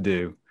thing to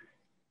do.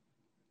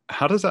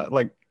 How does that,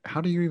 like,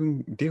 how do you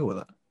even deal with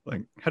that?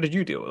 Like, how did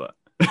you deal with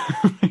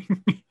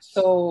that?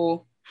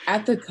 So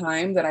at the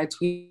time that I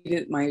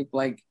tweeted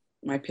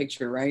my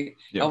picture, right?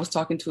 Yeah. I was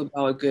talking to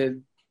about a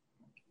good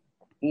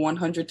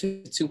 100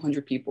 to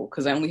 200 people,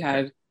 because I only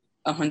had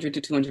 100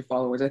 to 200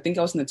 followers. I think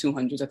I was in the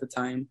 200s at the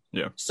time.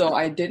 Yeah. So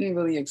I didn't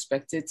really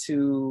expect it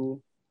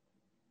to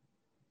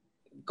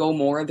go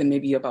more than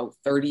maybe about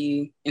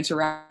 30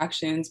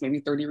 interactions, maybe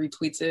 30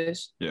 retweets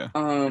ish. Yeah.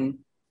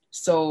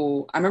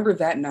 So I remember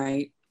that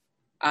night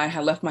I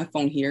had left my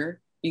phone here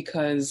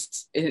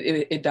because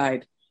it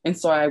died. And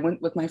so I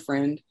went with my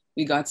friend.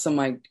 We got some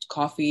like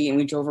coffee and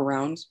we drove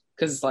around,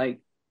 because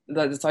like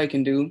that's all you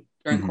can do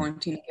during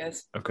quarantine, I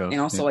guess. Of course. And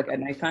also like at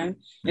nighttime.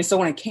 And so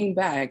when I came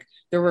back,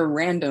 there were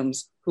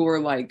randoms who were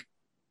like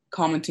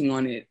commenting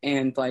on it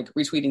and like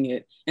retweeting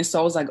it. And so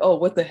I was like, oh,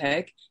 what the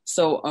heck?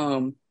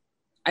 So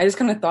I just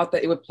kind of thought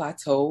that it would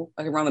plateau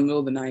like around the middle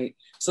of the night.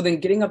 So then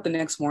getting up the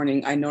next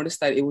morning, I noticed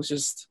that it was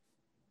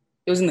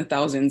in the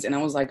thousands, and I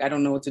was like, I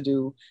don't know what to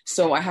do.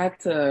 So I had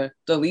to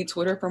delete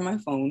Twitter from my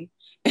phone.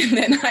 And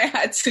then I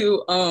had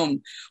to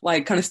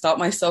like kind of stop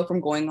myself from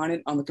going on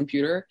it on the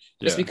computer,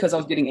 just because I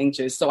was getting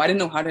anxious. So I didn't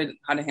know how to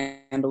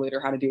handle it or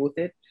how to deal with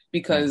it,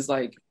 because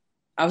like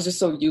I was just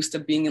so used to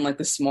being in like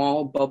this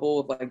small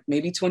bubble of like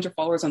maybe 200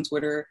 followers on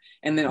Twitter,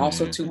 and then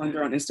also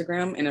 200 on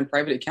Instagram and a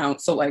private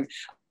account. So like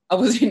I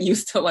wasn't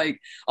used to like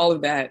all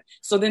of that.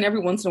 So then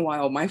every once in a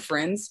while, my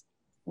friends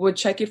would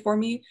check it for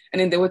me, and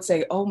then they would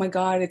say, oh my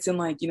God, it's in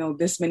like,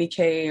 this many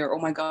K, or oh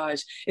my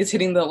gosh, it's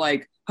hitting the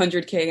like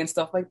 100K and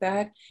stuff like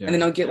that. And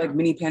then I'll get like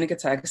mini panic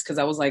attacks, because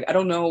I was like, I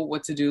don't know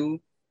what to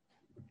do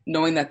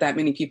knowing that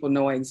many people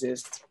know I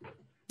exist.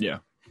 Yeah.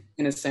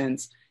 In a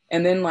sense.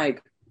 And then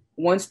like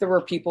once there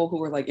were people who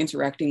were like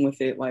interacting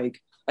with it,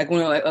 like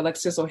when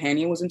Alexis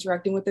Ohanian was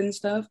interacting with it and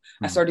stuff,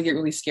 I started to get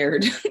really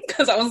scared,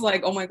 because I was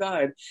like, oh my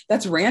God,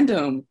 that's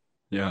random.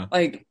 Yeah.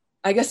 Like,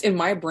 I guess in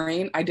my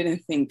brain, I didn't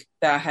think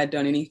that I had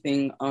done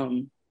anything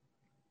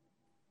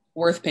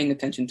worth paying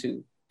attention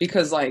to,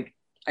 because like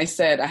I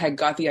said, I had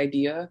got the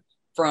idea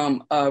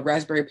from a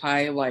Raspberry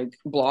Pi like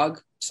blog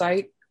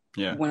site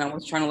when I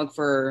was trying to look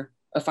for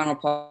a final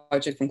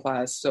project from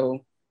class.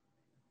 So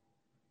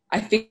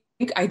I think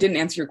I didn't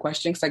answer your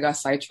question because I got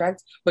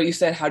sidetracked, but you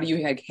said, how do you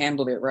like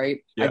handle it,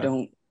 right? Yeah.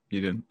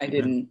 You didn't. I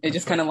didn't. It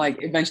just kind of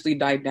like eventually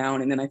died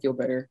down, and then I feel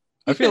better.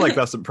 I feel like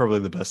that's probably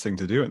the best thing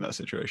to do in that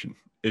situation.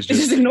 Is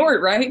just ignore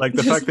it, right? Like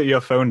the fact that your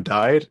phone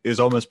died is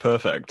almost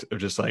perfect. Of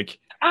just like,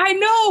 I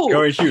know,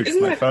 going huge.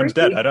 My phone's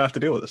dead. I don't have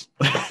to deal with this.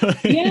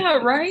 Yeah,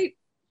 right.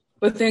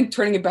 But then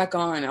turning it back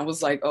on, I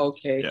was like, oh,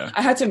 okay. Yeah.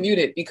 I had to mute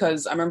it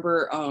because I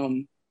remember,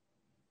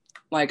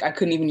 like I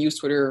couldn't even use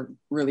Twitter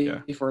really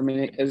for a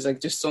minute. It was like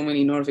just so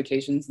many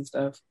notifications and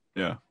stuff.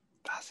 Yeah,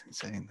 that's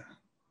insane.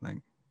 Like,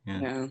 Yeah.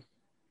 Yeah.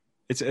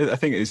 I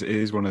think it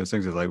is one of those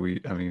things that like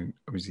I mean,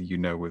 obviously,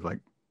 with like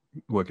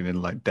working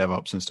in like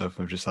DevOps and stuff,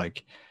 of just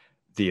like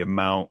the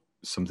amount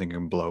something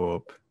can blow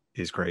up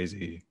is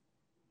crazy.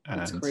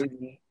 It's And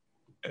crazy.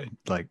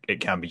 like it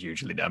can be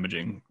hugely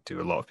damaging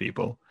to a lot of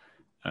people.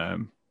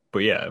 But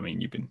yeah, I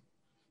mean, you've been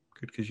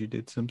good because you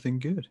did something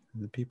good.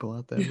 The people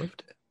out there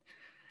loved it.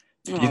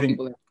 Do you Oh, think?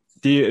 people.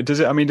 Does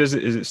it? I mean, is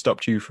it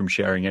stopped you from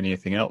sharing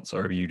anything else,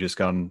 or have you just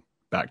gone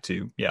back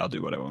to yeah, I'll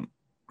do what I want?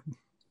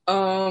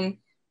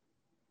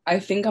 I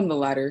think I'm the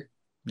latter.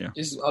 Yeah.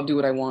 Just I'll do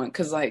what I want.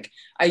 Cause like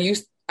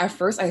at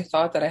first I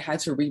thought that I had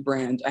to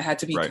rebrand. I had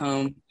to Right.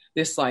 become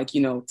this like,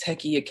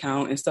 techie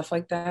account and stuff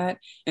like that.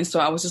 And so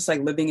I was just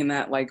like living in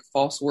that like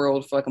false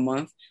world for like a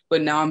month.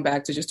 But now I'm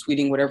back to just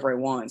tweeting whatever I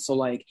want. So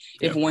like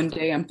if Yeah. one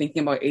day I'm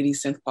thinking about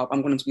 80s synth pop,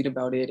 I'm gonna tweet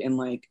about it and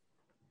like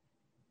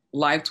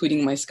live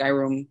tweeting my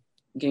Skyrim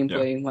Yeah.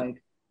 gameplay.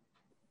 Like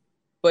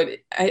but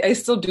I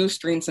still do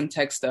stream some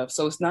tech stuff.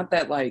 So it's not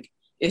that like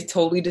it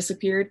totally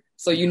disappeared.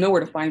 So you know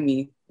where to find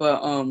me.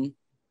 But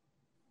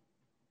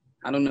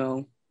I don't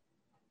know.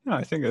 No,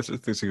 I think that's a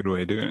good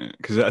way of doing it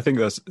because I think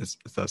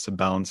that's a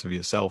balance of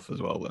yourself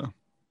as well, though.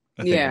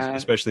 I think Yeah.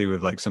 especially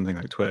with like something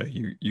like Twitter,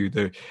 you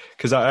the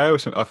because I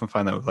also often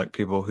find that with like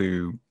people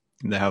who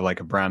they have like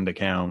a brand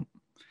account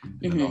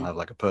and then they'll Hmm. have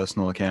like a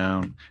personal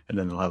account and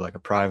then they'll have like a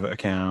private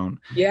account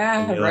and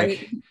Yeah, you're right.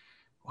 like,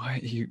 why are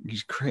you're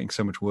creating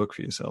so much work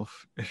for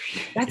yourself?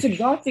 That's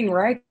exhausting,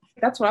 right?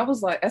 That's what I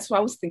was like. That's what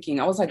I was thinking.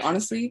 I was like,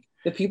 honestly,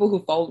 the people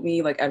who followed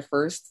me like at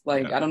first,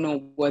 like Yeah, I don't know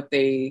what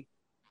they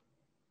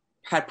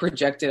had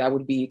projected I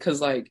would be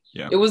because like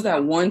yeah, it was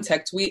that one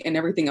tech tweet and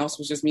everything else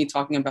was just me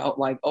talking about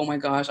like, oh my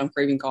gosh, I'm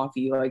craving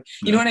coffee. Like,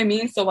 you know yeah. what I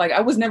mean? So like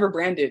I was never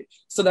branded.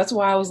 So that's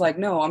why I was like,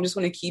 no, I'm just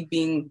gonna keep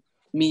being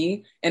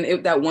me.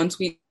 And that one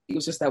tweet it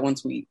was just that one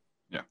tweet.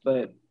 Yeah.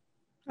 But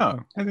Oh,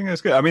 I think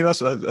that's good. I mean,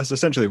 that's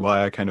essentially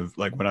why I kind of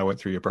like when I went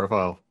through your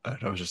profile,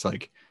 I was just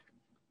like,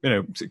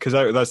 because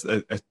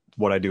that's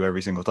what I do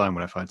every single time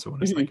when I find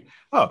someone. It's like, mhm.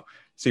 oh,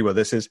 see what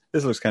this is.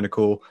 This looks kind of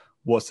cool.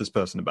 What's this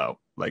person about?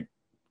 Like,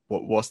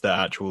 what's their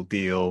actual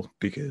deal?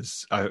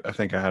 Because I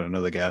think I had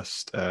another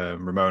guest,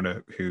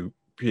 Ramona, who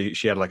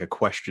she had like a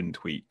question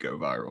tweet go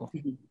viral,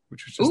 Mhm.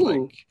 which was just like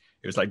Ooh,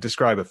 it was like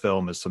describe a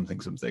film as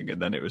something something,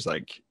 and then it was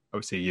like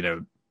obviously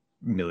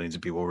millions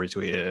of people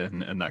retweet it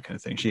and that kind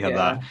of thing. She had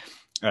that,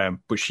 yeah.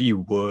 but she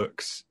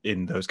works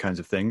in those kinds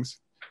of things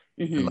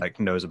and Hmm. like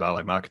knows about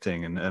like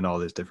marketing and all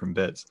these different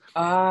bits.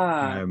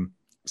 Ah, Um,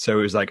 so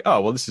it was like,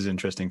 oh, well, this is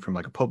interesting from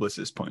like a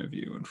publicist point of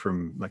view and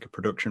from like a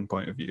production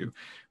point of view.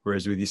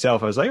 Whereas with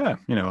yourself, I was like, yeah,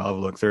 I'll have a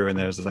look through and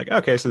there's like,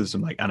 okay, so there's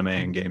some like anime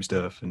and game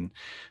stuff and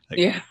like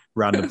yeah.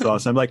 random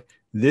thoughts. And I'm like,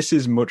 this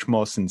is much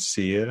more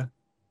sincere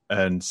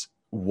and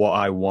what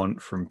I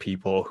want from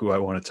people who I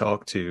want to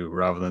talk to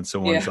rather than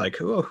someone's Yeah.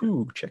 like,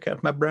 oh, check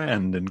out my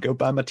brand and go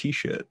buy my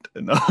t-shirt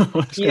and all this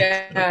kind of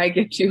Yeah, stuff. I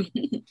get you.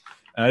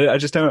 I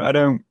just I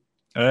don't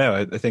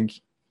know. I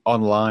think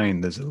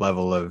online there's a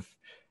level of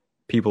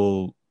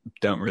people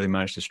don't really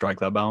manage to strike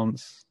that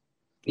balance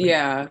like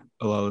Yeah.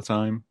 a lot of the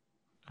time.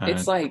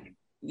 It's And like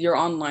your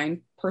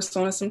online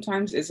persona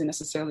sometimes isn't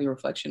necessarily a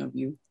reflection of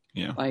you.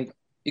 yeah, Like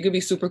you could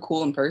be super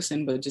cool in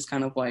person, but just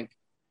kind of like,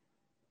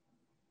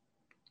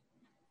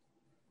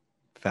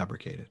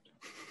 fabricated.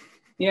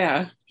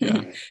 yeah.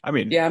 Yeah. I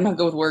mean, Yeah, I'm not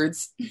good with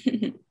words.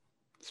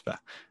 it's fair.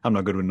 I'm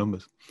not good with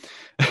numbers.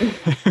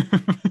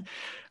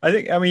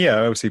 I mean, yeah,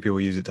 obviously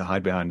people use it to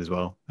hide behind as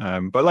well.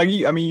 But like,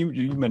 I mean,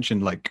 you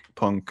mentioned like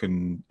punk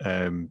and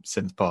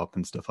synth pop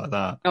and stuff like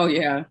that. Oh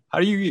yeah. How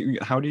do you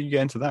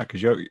get into that?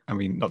 Because I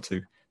mean, not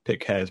to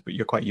pick hairs, but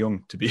you're quite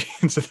young to be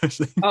into those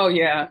things. Oh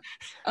yeah.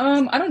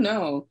 I don't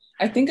know.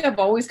 I think I've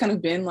always kind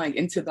of been like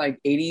into like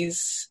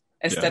 80s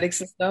Yeah,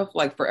 aesthetics and stuff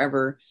like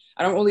forever.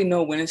 I don't really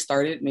know when it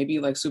started, maybe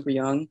like super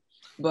young,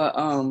 but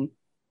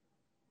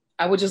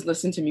I would just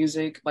listen to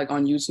music like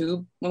on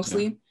YouTube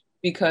yeah, mostly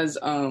because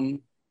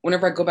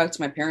whenever I go back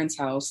to my parents'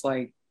 house,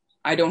 like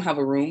I don't have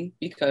a room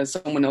because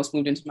someone else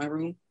moved into my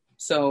room.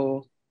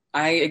 So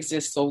I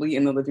exist solely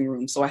in the living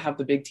room. So I have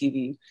the big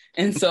TV.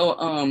 And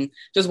so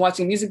just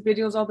watching music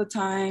videos all the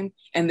time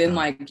and then uh,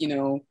 like,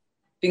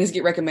 things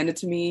get recommended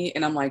to me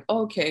and I'm like,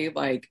 oh, okay,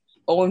 like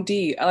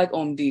OMD, I like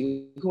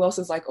OMD. Who else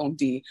is like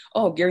OMD?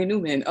 Oh, Gary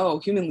Newman. Oh,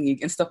 Human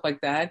League and stuff like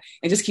that.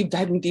 And just keep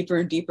diving deeper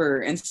and deeper.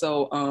 And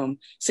so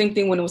same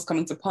thing when it was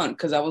coming to punk,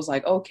 because I was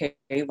like, okay,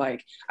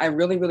 like I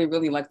really, really,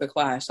 really like the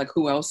Clash. Like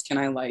who else can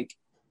I like,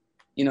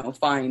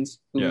 find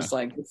yeah, who's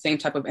like the same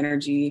type of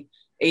energy?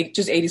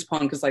 Just 80s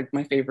punk is like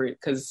my favorite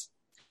because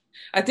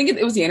I think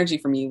it was the energy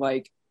for me.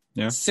 Like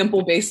yeah.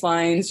 simple bass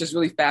lines, just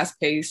really fast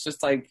paced,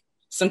 just like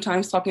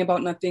sometimes talking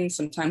about nothing,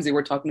 sometimes they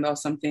were talking about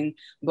something.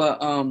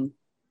 But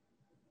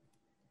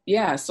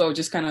yeah, so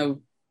just kind of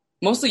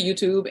mostly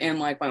YouTube and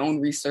like my own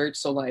research.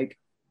 So like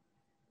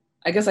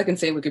I guess I can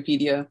say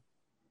Wikipedia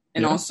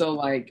and Yeah. also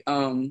like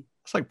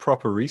It's like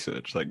proper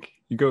research. Like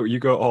you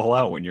go all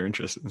out when you're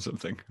interested in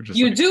something. Just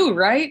you like do,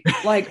 right?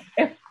 Like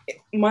if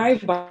my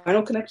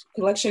vinyl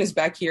collection is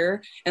back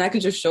here and I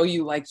could just show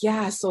you like,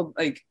 yeah, so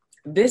like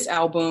this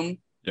album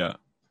yeah,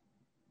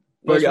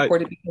 was But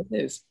recorded because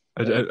it is.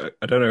 I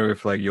don't know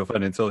if like you'll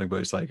find it insulting, but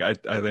it's like I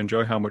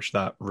enjoy how much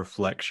that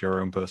reflects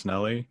your own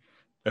personality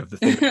of the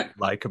things you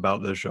like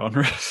about the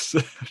genres.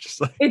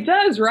 Just like It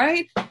does,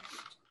 right?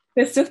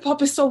 The synth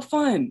pop is so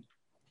fun.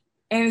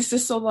 And it's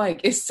just so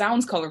like it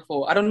sounds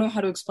colorful. I don't know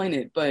how to explain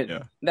it, but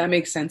yeah, that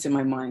makes sense in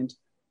my mind.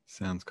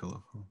 sounds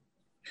colorful.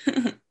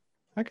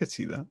 I could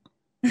see that.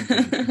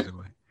 Either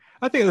way.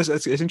 I think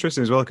it's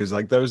interesting as well because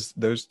like those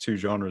two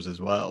genres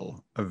as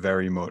well are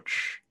very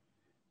much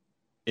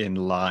in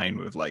line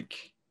with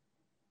like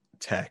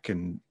tech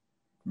and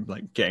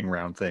like getting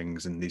around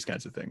things and these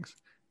kinds of things.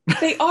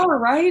 They are,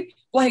 right?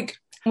 Like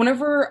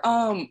whenever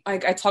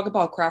like I talk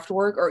about craft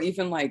work or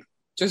even like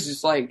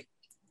just like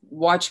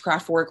watch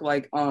craft work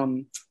like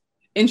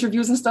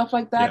interviews and stuff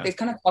like that, Yeah. they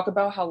kind of talk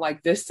about how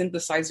like this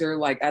synthesizer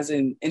like as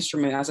an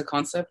instrument as a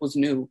concept was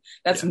new.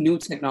 That's new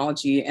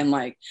technology, and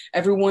like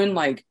everyone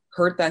like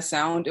heard that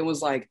sound and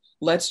was like,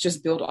 let's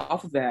just build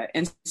off of that.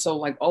 And so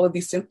like all of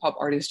these synth pop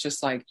artists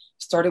just like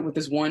started with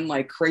this one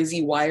like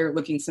crazy wire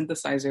looking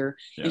synthesizer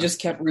and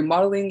just kept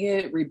remodeling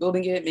it,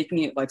 rebuilding it, making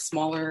it like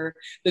smaller.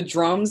 The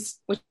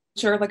drums, which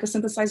are like a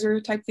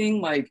synthesizer type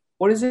thing, like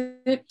what is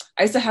it?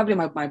 I used to have it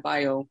in my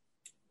bio.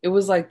 It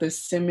was like the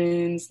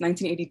Simmons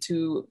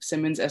 1982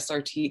 Simmons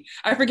SRT.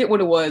 I forget what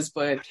it was,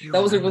 but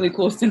that was a really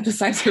cool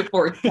synthesizer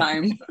for its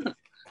time.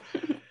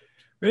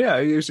 But yeah,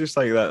 it was just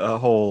like that a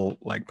whole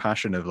like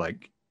passion of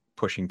like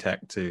pushing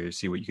tech to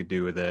see what you could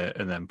do with it,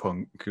 and then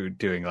punk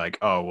doing like,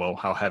 oh well,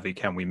 how heavy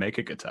can we make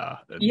a guitar?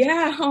 And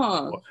yeah,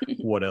 huh?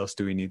 What else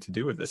do we need to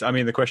do with this? I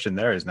mean, the question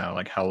there is now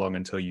like, how long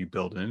until you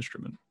build an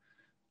instrument?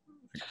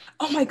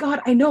 Oh my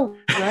God, I know,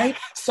 right?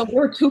 So there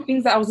were two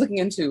things that I was looking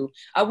into.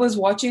 I was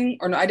watching,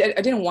 or no, I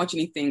didn't watch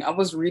anything. I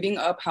was reading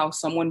up how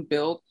someone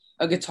built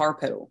a guitar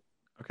pedal.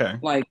 Okay.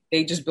 Like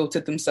they just built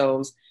it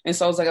themselves. And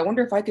so I was like, I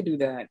wonder if I could do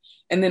that.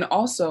 And then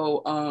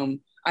also,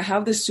 I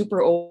have this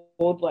super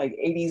old like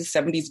 80s,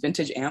 70s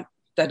vintage amp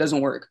that doesn't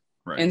work.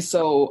 Right. And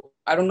so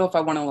I don't know if I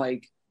want to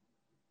like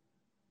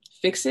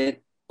fix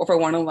it or if I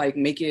want to like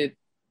make it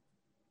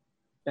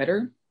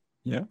better.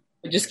 Yeah.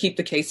 Or just keep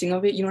the casing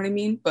of it, you know what I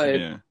mean? But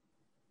yeah.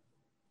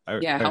 I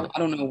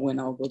don't know when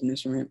I'll build an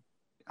instrument.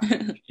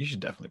 You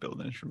should definitely build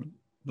an instrument.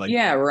 Like,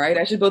 yeah, right.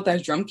 I should build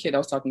that drum kit I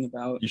was talking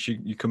about.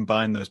 You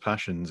combine those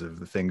passions of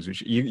the things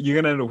which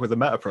you're gonna end up with a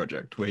meta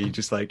project where you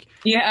just like,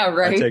 yeah,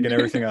 right. I'm taking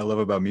everything I love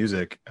about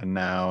music and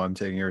now I'm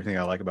taking everything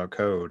I like about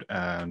code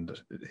and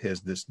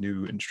here's this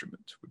new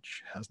instrument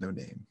which has no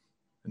name.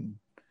 And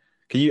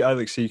can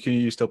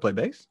you still play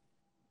bass?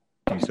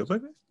 Can you still play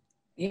bass?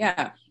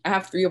 Yeah, I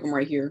have 3 of them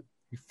right here.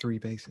 3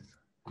 basses.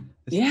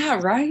 Yeah,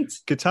 right.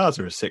 Guitars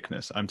are a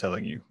sickness, I'm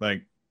telling you.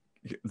 Like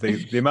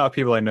the amount of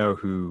people I know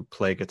who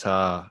play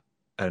guitar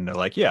and they're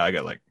like, yeah, I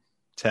got like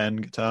 10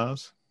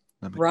 guitars.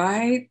 Like,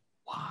 right.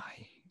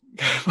 Why?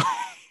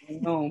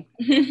 No.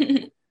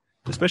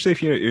 Especially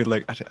if you're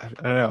like, I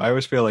don't know. I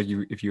always feel like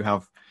if you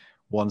have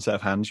one set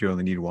of hands, you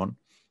only need one.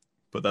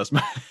 But that's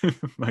my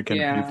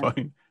kind of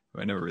fine.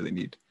 I never really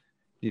need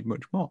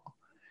much more.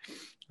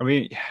 I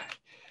mean,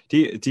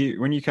 do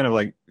you when you kind of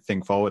like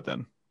think forward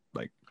then,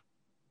 like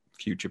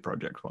future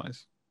project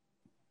wise?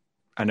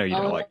 I know you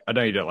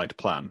don't like to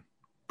plan,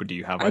 but do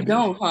you have ideas? I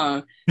don't,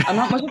 huh? I'm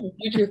not much of a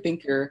future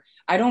thinker.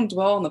 I don't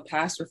dwell on the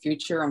past or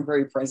future. I'm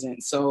very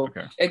present. So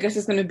I guess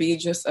it's going to be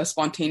just a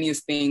spontaneous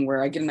thing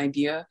where I get an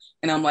idea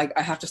and I'm like,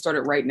 I have to start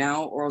it right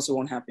now or else it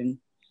won't happen.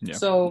 Yeah.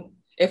 So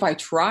if I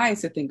try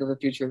to think of the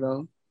future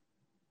though.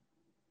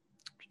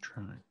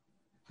 Try.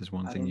 There's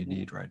one thing you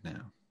need right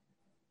now.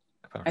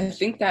 I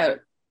think that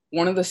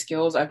one of the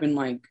skills I've been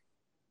like,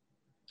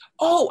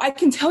 oh, I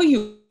can tell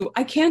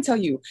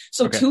you.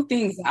 So 2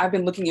 things that I've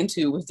been looking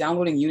into was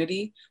downloading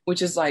Unity,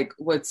 which is like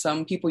what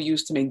some people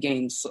use to make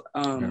games.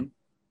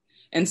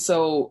 And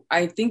so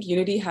I think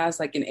Unity has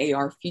like an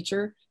AR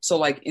feature. So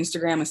like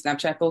Instagram and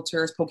Snapchat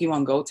filters,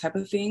 Pokemon Go type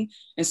of thing.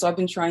 And so I've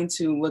been trying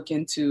to look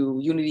into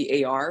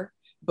Unity AR,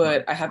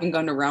 but I haven't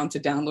gotten around to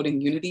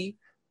downloading Unity.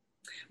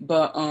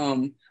 But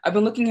I've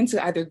been looking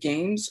into either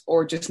games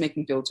or just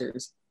making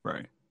filters.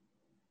 Right.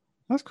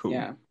 That's cool.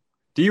 Yeah.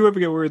 Do you ever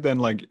get worried then,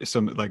 like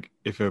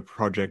if a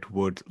project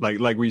would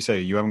like we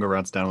say you haven't got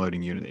around to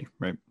downloading Unity,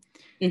 right?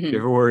 Mm-hmm. Do you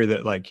ever worry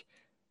that like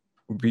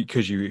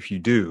because if you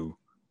do,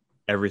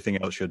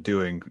 everything else you're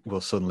doing will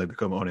suddenly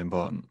become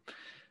unimportant?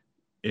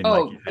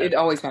 It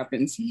always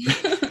happens.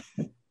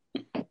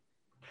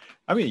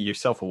 I mean, you're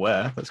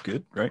self-aware. That's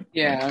good, right?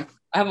 Yeah,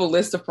 I have a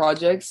list of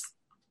projects.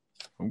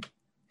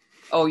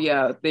 Oh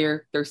yeah,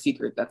 they're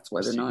secret. That's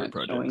why they're not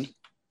showing.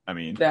 I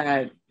mean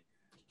that.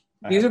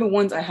 These are the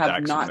ones I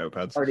have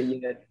not started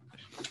yet.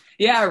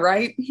 Yeah,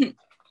 right?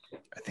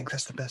 I think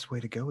that's the best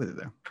way to go with it,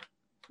 though.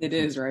 It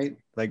is, right?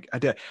 Like, I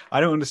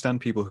don't understand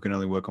people who can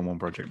only work on one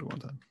project at one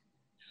time.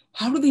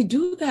 How do they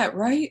do that,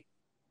 right?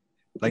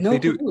 Like, they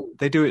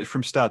do it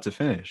from start to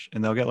finish,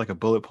 and they'll get, like, a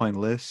bullet point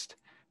list,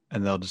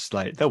 and they'll just,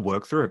 like, they'll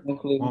work through it.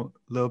 A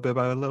little bit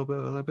by a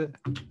little bit,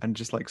 and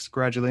just, like,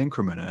 gradually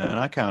increment it, and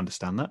I can't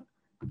understand that.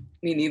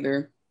 Me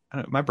neither.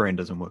 My brain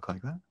doesn't work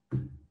like that.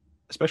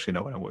 Especially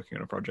not when I'm working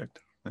on a project.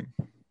 Like,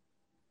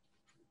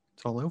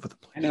 It's all over the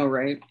I place. know,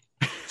 right?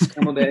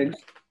 Scrambled eggs.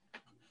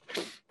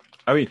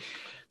 I mean,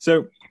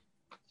 so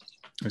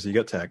you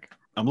got tech.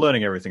 I'm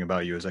learning everything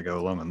about you as I go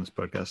along on this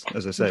podcast,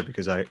 as I say,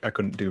 because I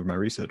couldn't do my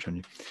research on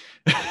you.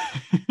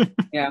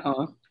 Yeah,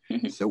 huh?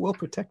 So well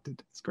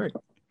protected. It's great.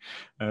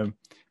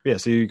 Yeah,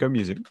 so you got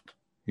music,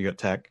 you got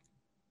tech,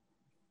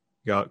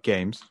 you got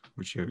games,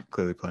 which you're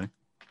clearly playing.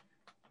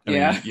 I mean,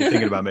 Yeah. you're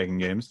thinking about making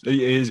games.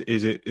 Is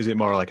it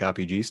more like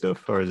RPG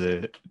stuff, or is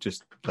it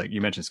just like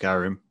you mentioned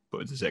Skyrim,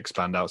 but does it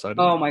expand outside of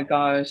Oh it? my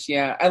gosh,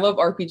 yeah. I love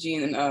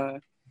RPG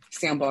and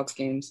sandbox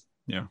games.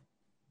 Yeah,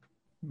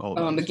 all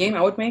about The this. game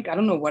I would make, I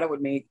don't know what I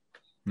would make.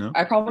 No,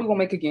 I probably won't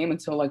make a game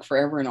until like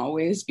forever and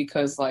always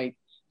because like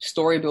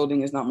story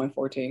building is not my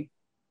forte.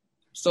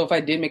 So if I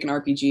did make an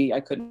RPG,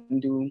 I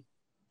couldn't do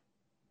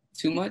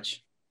too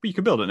much. but you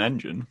could build an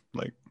engine.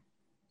 Like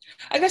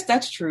I guess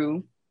that's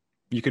true.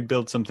 you could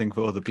build something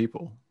for other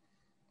people.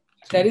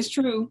 That is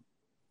true.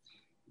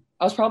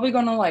 I was probably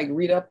gonna like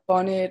read up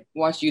on it,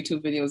 watch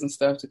YouTube videos and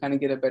stuff to kind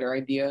of get a better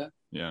idea.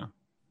 Yeah,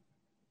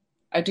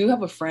 I do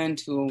have a friend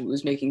who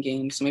is making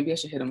games, so maybe I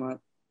should hit him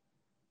up.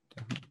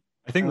 I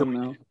I think don't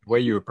know. the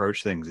way you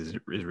approach things is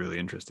really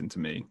interesting to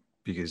me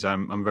because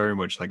I'm very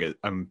much like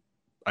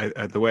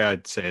the way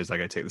I'd say is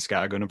like I take the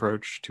scattergun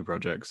approach to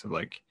projects of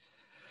like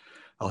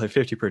I'll hit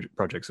 50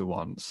 projects at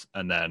once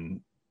and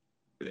then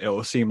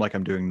it'll seem like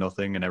I'm doing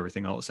nothing and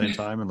everything all at the same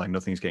time and like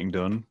nothing's getting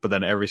done, but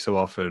then every so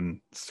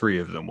often 3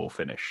 of them will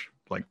finish.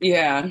 Like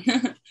Yeah,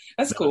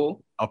 that's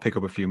cool. I'll pick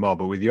up a few more,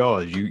 but with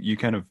yours you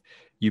kind of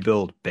you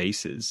build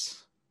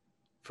bases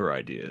for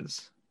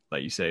ideas.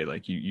 Like you say,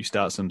 like you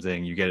start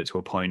something, you get it to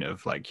a point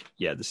of like,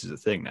 yeah, this is a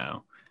thing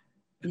now,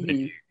 and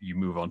then you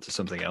move on to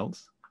something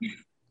else.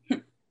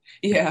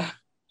 Yeah,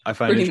 I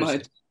find pretty interesting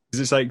much. because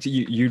it's like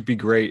you'd be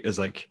great as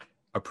like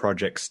a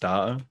project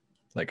starter,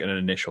 like an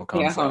initial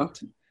Yeah, concept.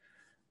 huh?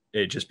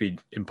 It'd just be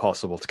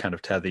impossible to kind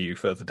of tether you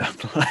further down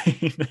the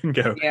line and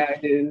go, Yeah,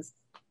 it is.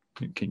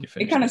 can you It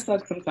finish kind of it?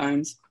 sucks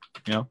sometimes.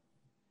 Yeah.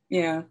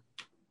 Yeah.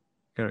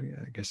 I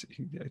guess.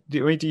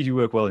 Do you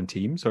work well in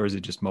teams, or is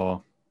it just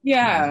more?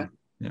 Yeah.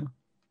 Yeah.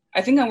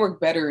 I think I work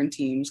better in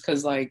teams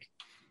because, like,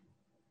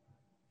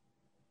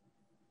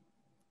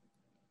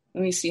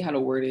 let me see how to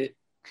word it.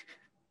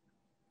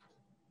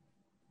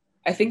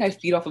 I think I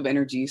feed off of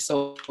energy.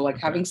 So, like,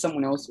 Okay. having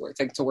someone else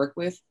to work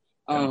with,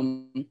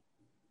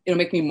 it'll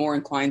make me more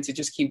inclined to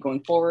just keep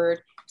going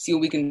forward, see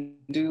what we can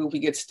do. If we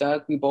get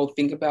stuck, we both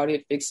think about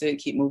it, fix it,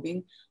 keep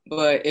moving.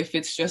 But if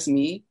it's just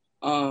me,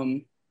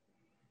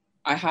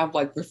 I have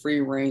like the free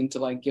reign to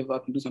like give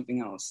up and do something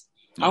else.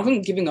 I don't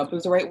think giving up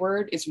is the right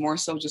word. It's more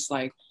so just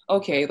like,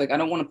 okay, like I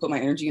don't want to put my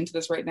energy into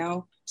this right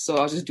now. So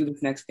I'll just do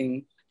this next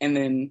thing and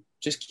then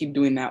just keep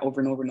doing that over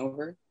and over and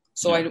over.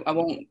 So I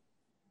won't,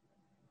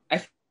 I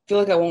feel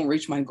like I won't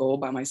reach my goal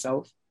by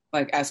myself,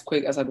 like as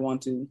quick as I'd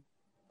want to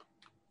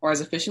or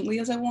as efficiently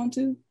as I want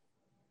to.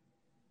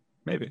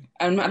 Maybe.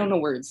 I don't know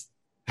words.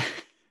 Do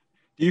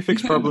you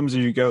fix problems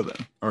as you go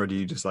then? Or do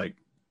you just like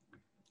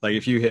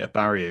if you hit a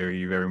barrier, are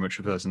you very much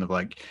a person of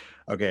like,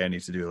 okay, I need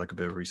to do like a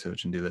bit of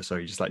research and do this? Or are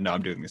you just like, no,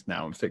 I'm doing this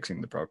now. I'm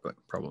fixing the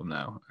problem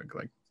now.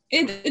 Like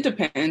It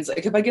depends.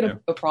 Like if I get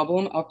a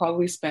problem, I'll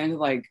probably spend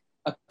like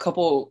a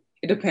couple.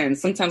 It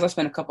depends. Sometimes I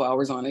spend a couple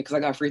hours on it because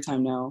I got free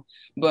time now.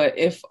 But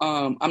if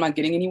I'm not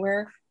getting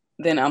anywhere,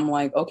 then I'm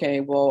like, okay,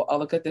 well, I'll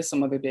look at this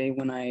some other day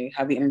when I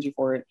have the energy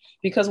for it.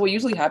 Because what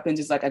usually happens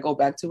is like I go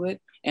back to it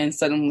and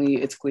suddenly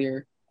it's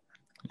clear.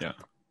 Yeah.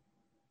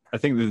 I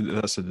think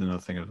that's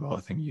another thing as well. I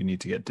think you need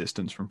to get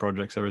distance from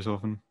projects every so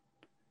often.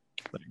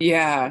 Like,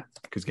 Yeah,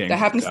 because that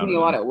happens to me a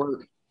lot at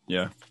work.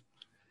 Yeah.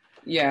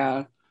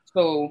 Yeah.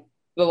 So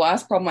the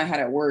last problem I had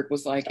at work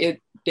was like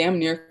it damn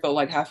near felt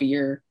like half a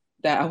year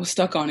that I was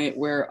stuck on it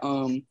where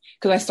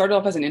because I started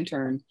off as an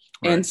intern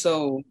and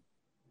so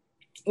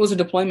it was a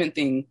deployment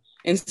thing.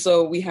 And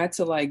so we had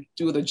to like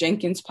do the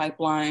Jenkins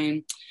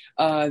pipeline,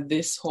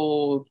 this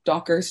whole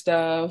Docker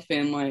stuff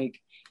and like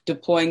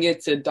deploying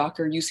it to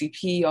Docker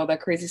UCP, all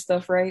that crazy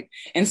stuff, right?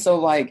 And so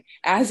like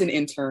as an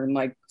intern,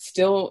 like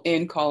still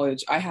in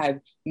college, I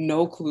had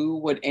no clue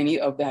what any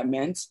of that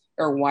meant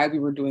or why we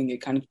were doing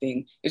it kind of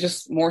thing. It's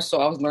just more so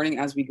I was learning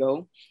as we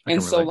go.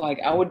 And so like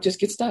I would just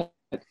get stuck.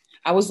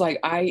 I was like,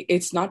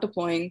 it's not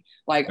deploying.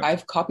 Like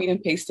I've copied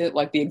and pasted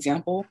like the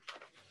example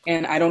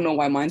and I don't know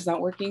why mine's not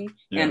working.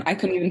 Yeah. And I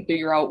couldn't even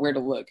figure out where to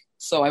look.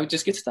 So I would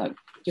just get stuck,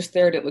 just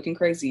stare at it looking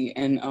crazy.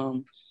 And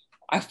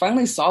I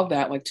finally solved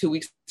that like 2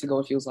 weeks ago.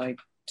 It feels like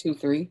 2,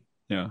 3.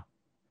 Yeah.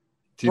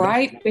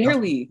 Right?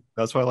 Barely.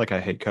 That's why like I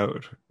hate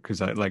code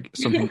because I like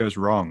something goes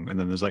wrong and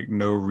then there's like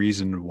no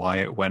reason why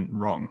it went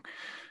wrong.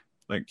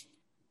 Like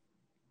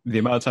the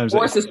amount of times.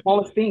 Or it's the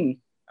smallest thing.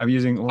 I'm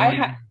using.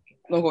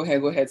 No, go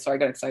ahead. Sorry, I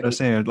got excited. I was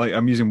saying like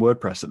I'm using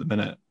WordPress at the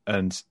minute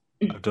and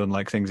I've done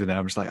like things in there.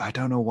 I'm just like, I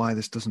don't know why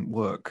this doesn't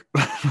work.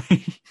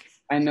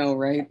 I know,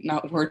 right?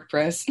 Not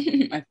WordPress.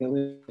 I feel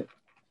it.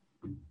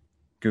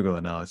 Google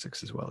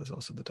Analytics as well is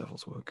also the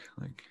devil's work.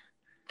 Like,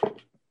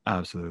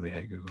 absolutely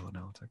hate Google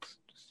Analytics.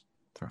 Just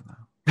throwing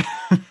that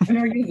out. I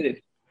never use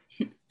it.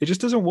 It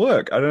just doesn't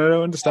work. I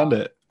don't understand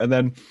it. And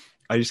then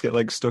I just get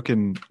like stuck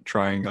in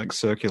trying like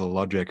circular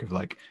logic of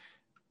like,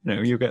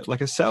 you get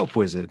like a setup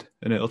wizard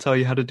and it'll tell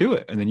you how to do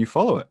it and then you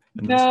follow it.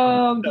 And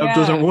No, that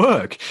doesn't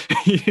work.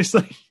 It's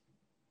like,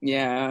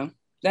 yeah,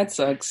 that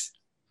sucks.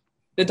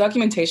 The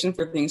documentation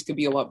for things could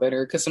be a lot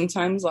better because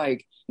sometimes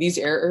like these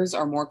errors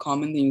are more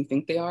common than you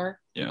think they are,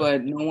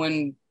 but no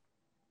one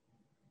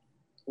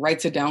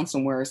writes it down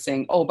somewhere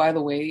saying, oh, by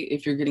the way,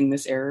 if you're getting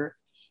this error,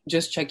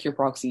 just check your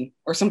proxy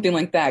or something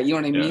like that. You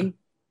know what I mean?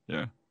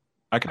 Yeah.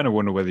 I kind of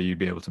wonder whether you'd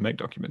be able to make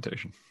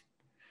documentation.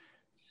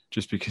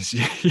 Just because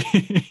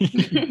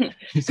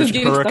because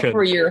getting stuck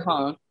for a year,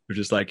 huh? We're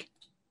just like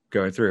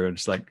going through and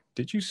just like,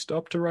 did you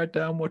stop to write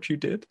down what you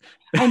did?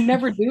 I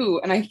never do.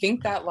 And I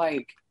think that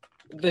like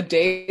the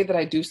day that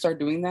I do start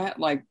doing that,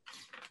 like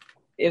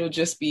it'll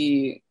just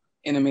be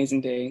an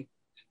amazing day.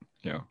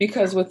 Yeah.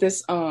 Because with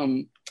this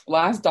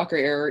last Docker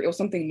error, it was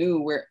something new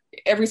where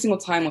every single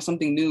time was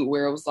something new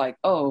where it was like,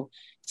 oh,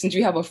 since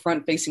you have a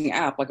front-facing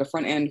app, like a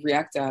front-end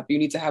React app, you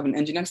need to have an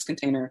Nginx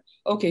container.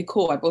 Okay,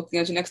 cool. I built the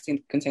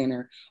Nginx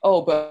container.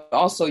 Oh, but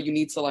also you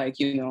need to like,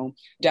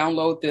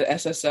 download the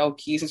SSL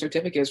keys and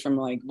certificates from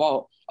like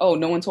Vault. Oh,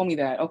 no one told me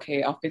that.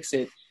 Okay, I'll fix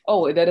it.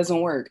 Oh, that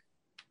doesn't work.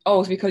 Oh,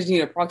 it's because you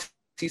need a proxy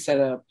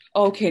setup.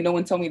 Oh, okay, no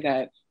one told me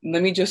that.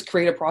 Let me just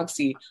create a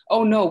proxy.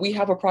 Oh no, we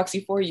have a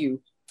proxy for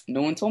you.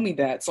 No one told me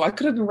that. So I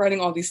could have been writing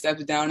all these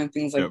steps down and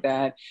things like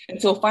that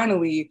until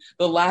finally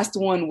the last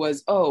one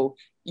was, oh,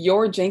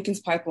 your Jenkins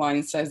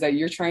pipeline says that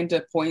you're trying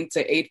to point to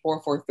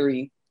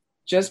 8443.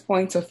 Just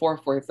point to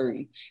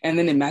 443. And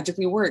then it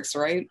magically works,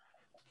 right?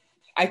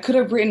 I could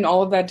have written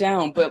all of that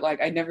down, but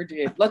like I never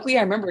did. Luckily,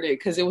 I remembered it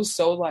because it was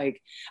so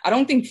like, I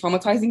don't think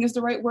traumatizing is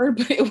the right word,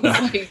 but it was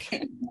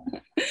like,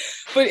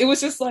 but it was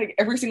just like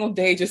every single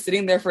day, just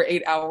sitting there for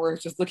 8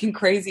 hours, just looking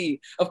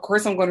crazy. Of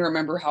course, I'm going to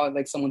remember how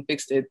like someone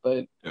fixed it,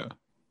 but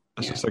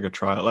it's just like a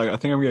trial. Like I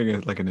think I'm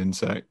getting like an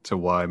insight to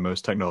why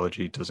most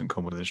technology doesn't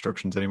come with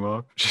instructions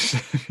anymore.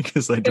 Just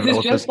because like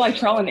it's just like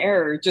trial and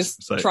error,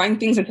 just like, trying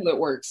things until it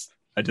works.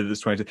 I did this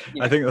 20.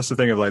 I think that's the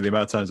thing of like the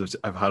amount of times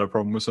I've had a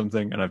problem with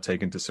something and I've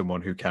taken to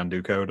someone who can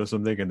do code or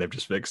something and they've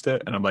just fixed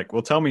it and I'm like,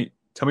 well, tell me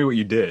what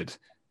you did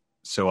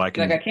so I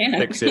can,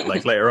 fix it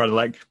like later on.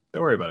 Like,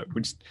 don't worry about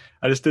it.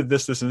 I just did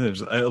this and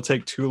this. It'll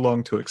take too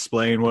long to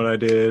explain what I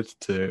did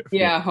to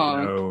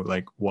know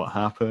like what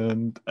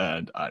happened,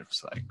 and I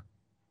was like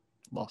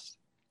lost.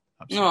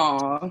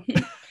 Aww.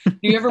 Do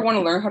you ever want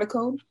to learn how to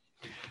code?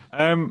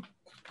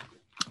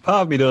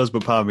 Part of me does,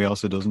 but part of me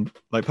also doesn't.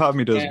 Like, part of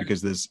me does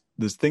because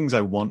there's things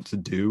I want to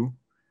do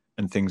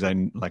and things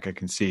I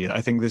can see.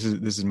 I think this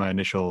is my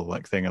initial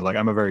like thing. Like,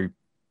 I'm a very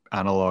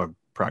analog,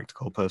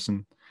 practical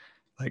person.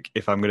 Like,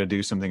 if I'm going to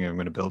do something, I'm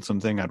going to build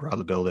something, I'd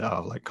rather build it out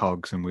of like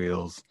cogs and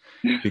wheels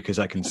because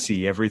I can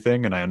see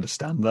everything and I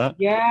understand that.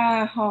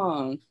 Yeah,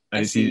 huh. And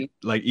it's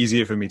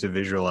easier for me to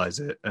visualize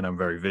it, and I'm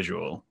very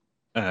visual.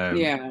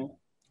 And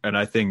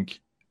I think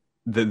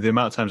the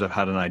amount of times I've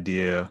had an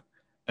idea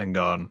and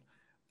gone,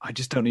 I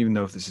just don't even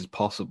know if this is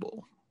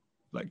possible,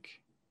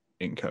 like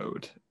in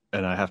code.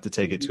 And I have to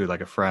take it to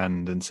like a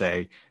friend and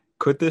say,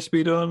 could this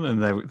be done?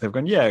 And they've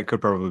gone, yeah, it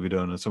could probably be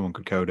done, and someone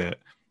could code it.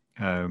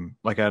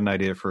 Like I had an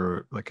idea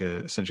for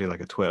essentially like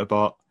a Twitter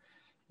bot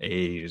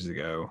ages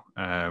ago.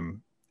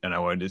 And I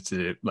wanted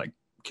to like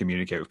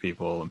communicate with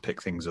people and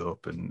pick things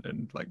up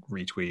and like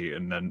retweet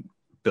and then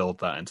build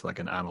that into like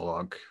an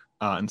analog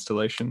art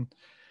installation.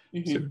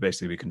 Mm-hmm. So it would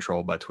basically be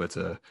controlled by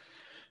Twitter,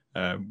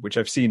 which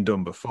I've seen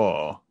done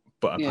before.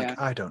 But I'm like,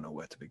 I don't know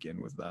where to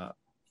begin with that.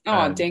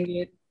 Oh, dang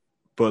it.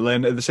 But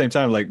then at the same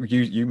time, like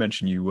you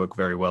mentioned, you work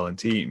very well in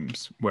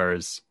teams.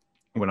 Whereas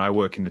when I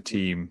work in a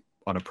team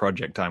on a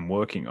project I'm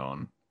working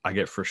on, I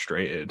get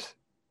frustrated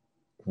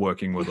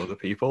working with other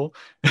people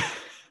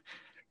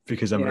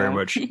because I'm very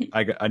much,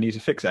 I need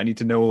to fix it. I need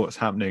to know what's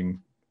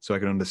happening so I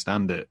can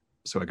understand it,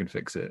 so I can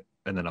fix it,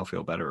 and then I'll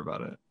feel better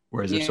about it.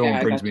 Whereas if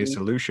someone brings me a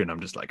solution, I'm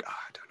just like,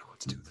 I don't know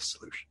what to do with the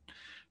solution.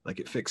 Like,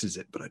 it fixes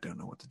it, but I don't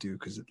know what to do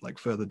because it like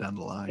further down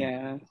the line,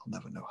 I'll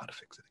never know how to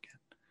fix it again.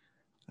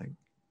 Like,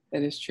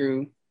 that is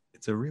true.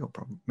 It's a real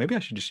problem. Maybe I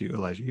should just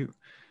utilize you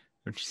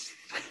or just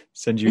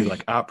send you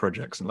like art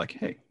projects and like,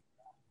 hey,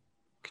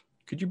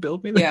 could you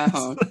build me this? Yeah.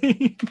 Huh?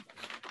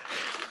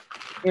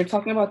 We're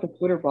talking about the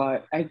Twitter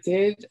bot. I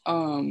did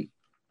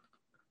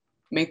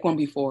make one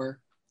before.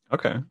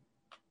 Okay.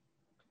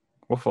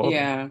 What for?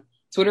 Yeah.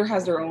 Twitter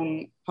has their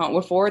own.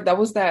 What for? That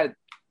was that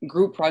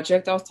group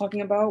project I was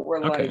talking about where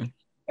like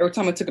every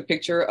time I took a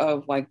picture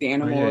of like the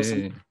animal or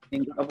something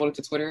and upload it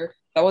to Twitter,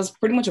 that was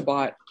pretty much a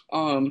bot.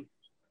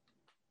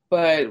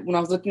 But when I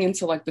was looking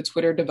into like the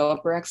Twitter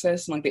developer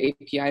access and like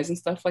the APIs and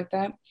stuff like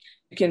that,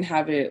 you can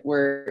have it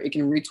where it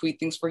can retweet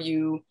things for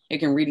you, it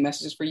can read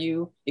messages for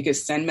you, it can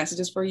send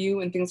messages for you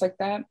and things like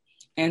that.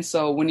 And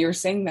so when you were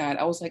saying that,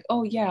 I was like,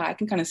 oh yeah, I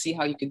can kind of see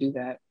how you could do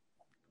that.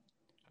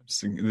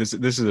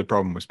 This is a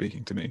problem with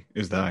speaking to me,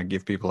 is that I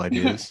give people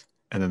ideas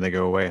and then they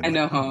go away. And I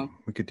know, huh?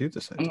 We could do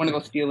this. I'm going to go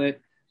steal it.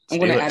 I'm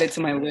going to add it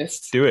to my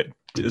list. Do it.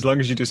 As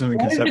long as you do something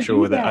conceptual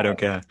with it, I don't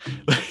care.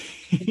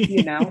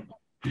 You know?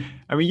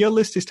 I mean, your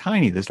list is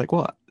tiny. There's like,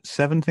 what,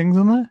 7 things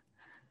on there?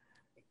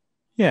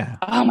 Yeah.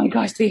 Oh my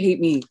gosh, they hate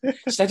me.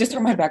 Should I just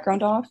turn my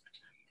background off?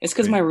 It's I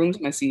because mean, my room's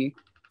messy.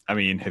 have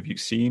you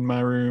seen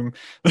my room?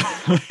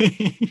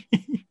 Yay.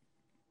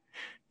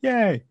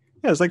 Yeah,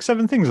 there's like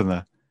 7 things in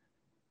there.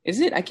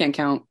 Is it? I can't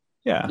count.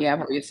 Yeah. Yeah,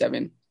 probably a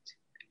seven.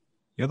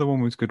 The other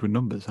one was good with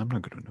numbers. I'm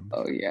not good with numbers.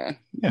 Oh yeah.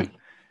 Yeah.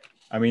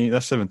 I mean,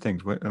 that's 7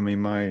 things. I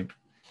mean, I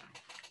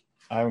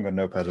haven't got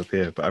notepads up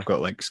here, but I've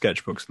got like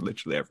sketchbooks in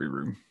literally every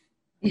room.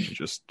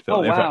 Just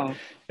Oh fill. wow.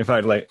 If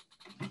I'd like,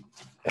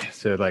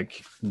 so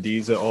like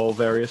these are all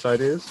various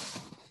ideas,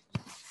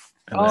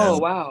 and Oh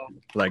then wow.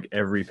 like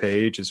every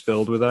page is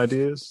filled with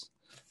ideas,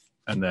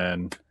 and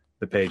then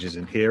the pages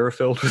in here are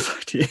filled with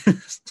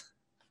ideas.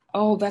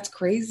 Oh, that's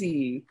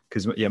crazy.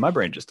 Because yeah, my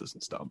brain just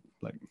doesn't stop.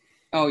 Like,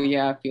 Oh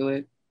yeah, I feel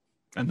it.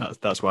 and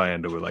that's why I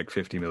end up with like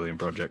 50 million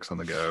projects on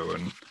the go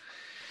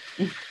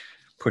and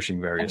pushing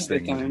various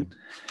That's a good things. time. And,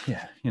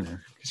 yeah,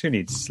 because who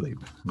needs sleep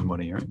and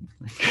money, right?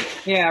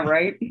 Yeah,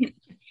 right.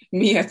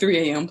 Me at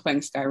 3 a.m.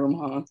 playing Skyrim,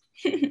 huh?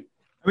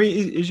 I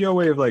mean, is your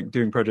way of like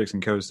doing projects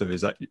and code stuff?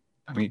 Is that?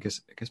 I mean,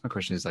 I guess my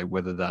question is like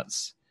whether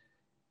that's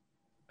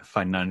a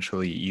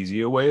financially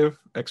easier way of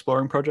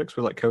exploring projects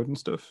with like code and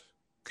stuff,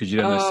 because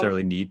you don't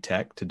necessarily need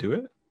tech to do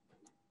it.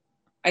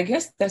 I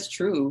guess that's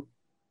true.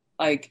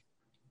 Like,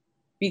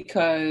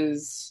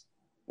 because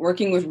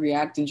working with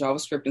React and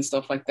JavaScript and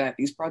stuff like that,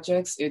 these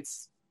projects,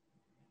 it's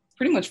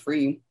pretty much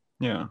free.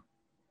 Yeah,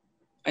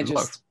 I there's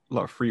just, a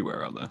lot of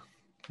freeware out there.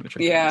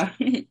 yeah,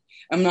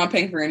 I'm not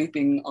paying for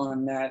anything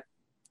on that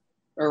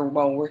or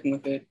while working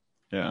with it.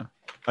 Yeah,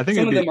 I think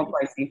some of them are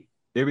pricey.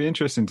 It'd be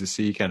interesting to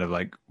see kind of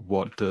like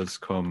what does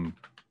come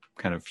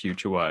kind of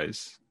future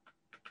wise,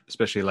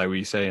 especially like what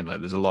you're saying, like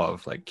there's a lot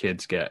of like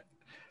kids get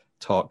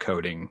taught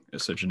coding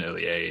at such an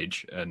early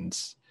age and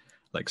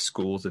like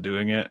schools are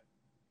doing it.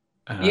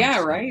 And yeah,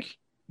 right. Like,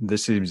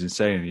 this seems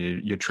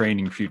insane. You're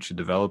training future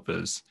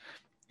developers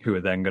who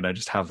are then going to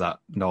just have that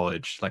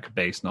knowledge, like a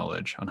base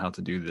knowledge on how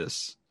to do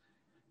this.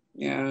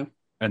 Yeah.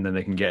 And then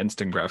they can get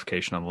instant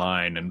gratification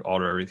online and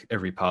order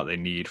every part they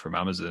need from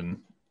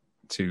Amazon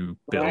to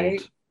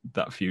build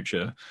that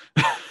future.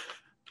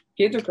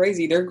 Kids are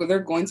crazy. They're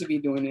going to be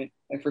doing it,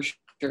 like for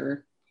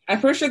sure. I'm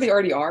pretty sure they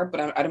already are,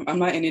 but I'm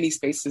not in any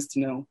spaces to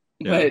know.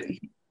 Yeah. But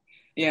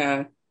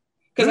yeah,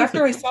 because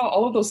after I saw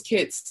all of those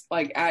kits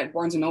like at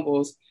Barnes and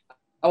Nobles,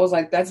 I was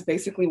like, that's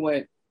basically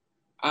what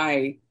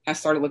I have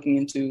started looking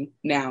into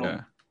now.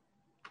 Yeah.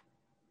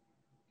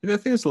 I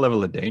think there's a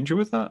level of danger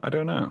with that. I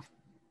don't know,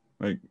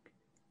 like,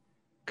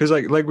 because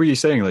like what you're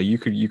saying, like you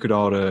could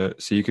order,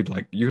 so you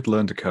could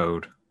learn to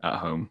code at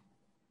home.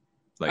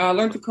 Like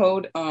learn to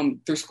code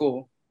through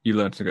school. You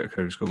learn to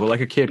code at school, but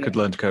like a kid could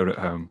learn to code at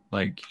home,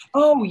 like.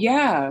 Oh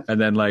yeah. And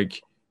then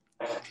like,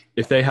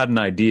 if they had an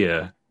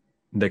idea,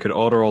 they could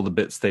order all the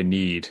bits they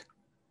need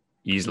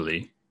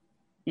easily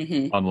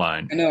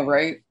online. I know,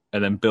 right?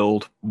 And then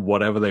build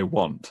whatever they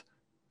want.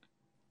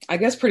 I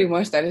guess pretty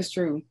much that is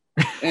true.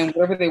 And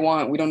whatever they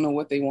want, we don't know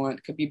what they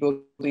want. Could be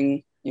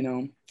building,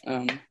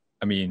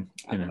 I mean,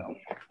 I don't know,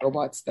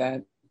 robots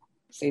that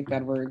say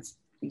bad words.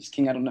 I'm just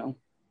kidding, I don't know.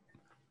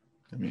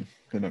 I mean,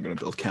 they're not going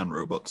to build CAN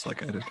robots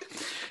like I did.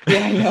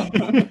 Yeah, I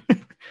know.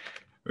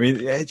 I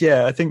mean,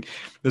 yeah, I think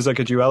there's like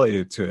a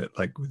duality to it,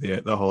 like with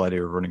the whole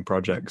idea of running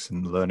projects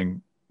and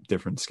learning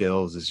different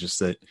skills is just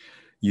that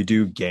you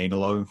do gain a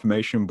lot of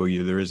information, but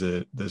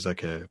there's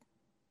like a,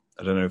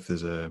 I don't know if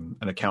there's an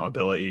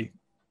accountability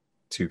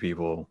to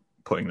people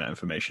putting that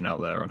information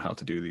out there on how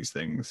to do these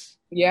things.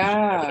 Yeah.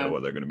 You never know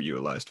what they're going to be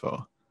utilized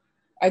for.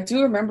 I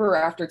do remember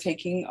after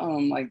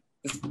taking like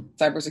the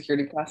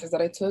cybersecurity classes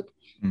that I took,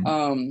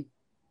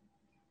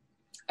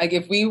 like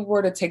if we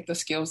were to take the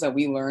skills that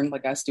we learned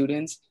like as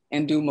students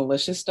and do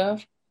malicious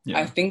stuff,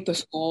 I think the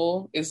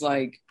school is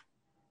like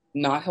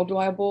not held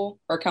liable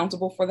or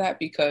accountable for that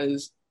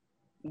because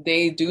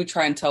they do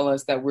try and tell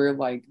us that we're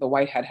like the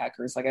white hat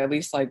hackers. Like at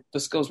least like the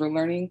skills we're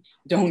learning,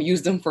 don't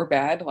use them for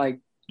bad. Like,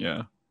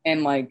 yeah.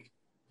 And like,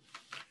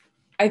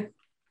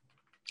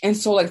 and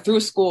so like through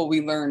school,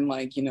 we learn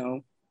like,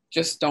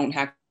 just don't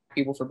hack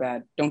people for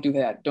bad. Don't do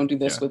that. Don't do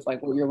this with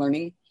like what you're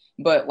learning.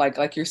 But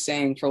like you're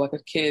saying, for like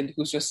a kid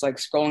who's just like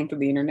scrolling through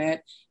the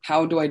internet,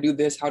 how do I do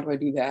this? How do I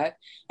do that?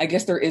 I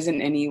guess there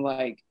isn't any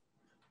like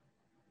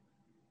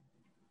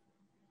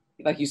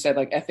you said,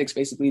 like ethics,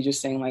 basically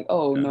just saying like,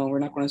 oh no, we're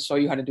not going to show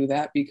you how to do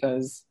that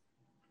because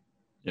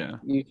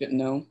you shouldn't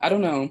know. I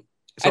don't know.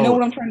 I know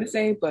what I'm trying to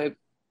say, but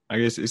I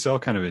guess it's all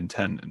kind of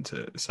intent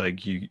into it. It's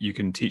like you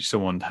can teach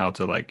someone how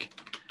to like,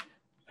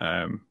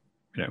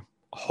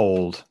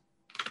 hold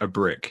a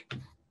brick,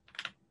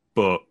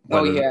 but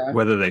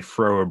whether they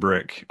throw a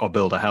brick or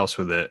build a house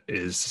with it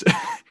is,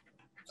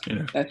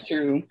 that's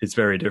true. It's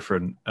very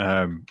different.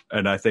 And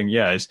I think,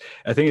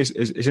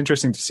 it's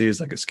interesting to see as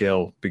like a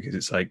skill because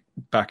it's like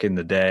back in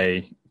the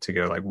day to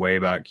go like way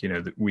back,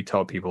 we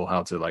taught people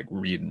how to like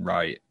read and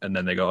write, and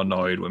then they got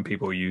annoyed when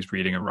people used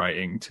reading and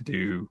writing to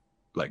do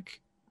like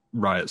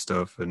riot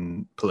stuff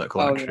and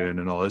political Oh yeah. action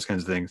and all those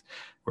kinds of things.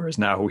 Whereas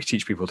now we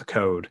teach people to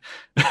code.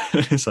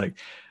 It's like,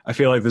 I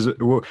feel like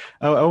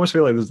I almost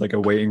feel like there's like a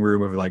waiting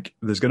room of like,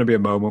 there's going to be a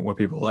moment where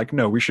people are like,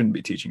 no, we shouldn't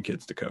be teaching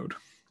kids to code.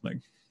 Like,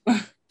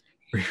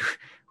 we,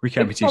 we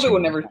can't They be probably teaching will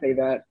them. never say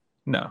that.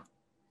 No,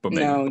 but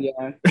maybe. No,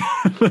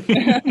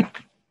 yeah.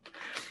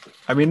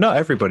 I mean, not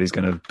everybody's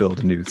going to build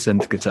a new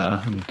synth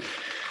guitar and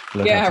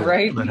Yeah,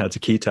 right. learn how to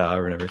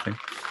guitar and everything.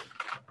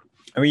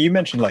 I mean, you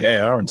mentioned like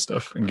AR and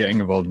stuff and getting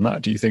involved in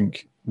that. Do you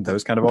think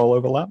those kind of all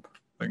overlap?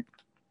 Like,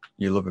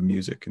 you love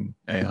music and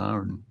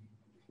AR and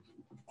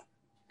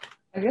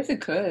I guess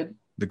it could.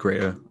 the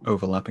greater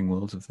overlapping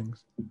worlds of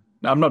things.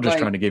 Now, I'm not just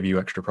Like, trying to give you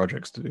extra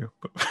projects to do,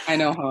 but I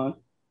know,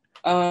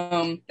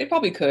 huh? They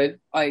probably could.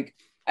 Like,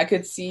 I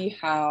could see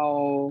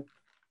how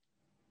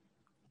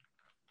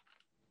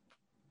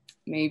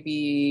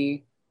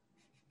maybe.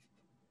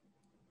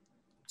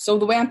 So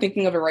the way I'm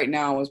thinking of it right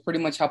now is pretty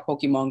much how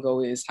Pokemon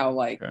Go is. How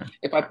like okay.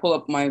 if I pull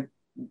up my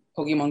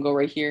Pokemon Go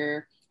right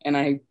here and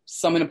I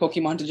summon a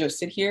Pokemon to just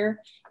sit here,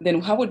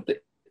 then how would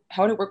it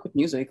work with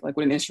music? Like,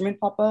 would an instrument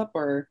pop up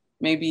or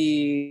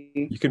maybe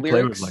You could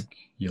play with lyrics?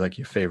 like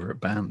your favorite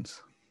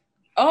bands.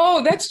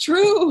 Oh, that's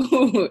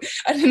true.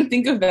 I didn't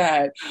think of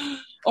that.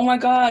 Oh my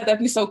God, that'd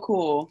be so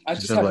cool. I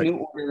Just just have have like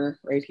New Order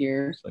right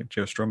here. it's like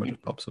Joe Strummer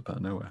just pops up out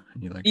of nowhere,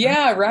 and you're like, oh,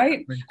 Yeah,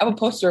 right? great. I have a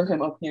poster of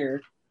him up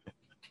here.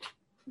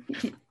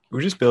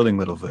 We're just building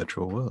little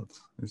virtual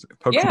worlds. Is it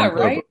Yeah, Pokemon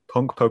Go, right?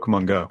 Punk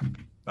Pokemon Go.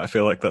 I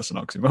feel like that's an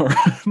oxymoron.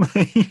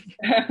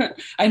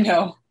 I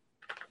know.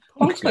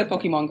 Punks Punk's play good.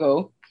 Pokemon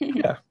Go.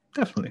 Yeah,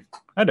 definitely.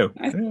 I know.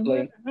 I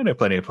play. I know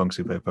plenty of punks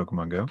who play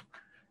Pokemon Go.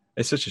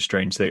 It's such a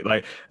strange thing.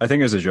 Like, I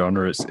think as a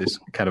genre, it's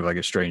kind of like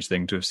a strange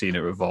thing to have seen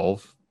it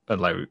evolve.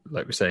 And like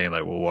we're saying,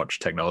 like we'll watch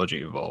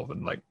technology evolve,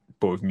 and like,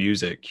 but with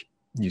music,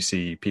 you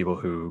see people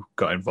who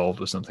got involved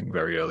with something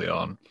very early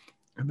on,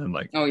 and then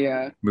like Oh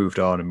yeah. moved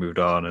on and moved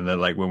on, and then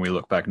like when we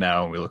look back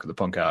now and we look at the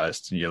punk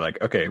artists, and you're like,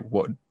 okay,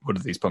 what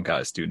do these punk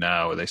artists do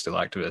now? Are they still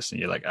activists? And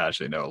you're like,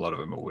 actually, no, a lot of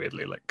them are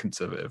weirdly like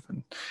conservative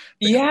and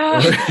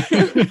Yeah,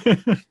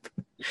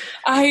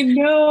 I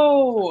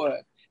know.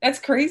 That's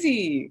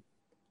crazy.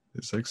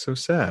 it's like so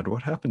sad.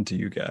 What happened to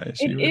you guys?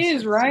 It You were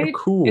is, so right?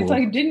 cool. It's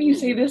like, didn't you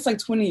say this like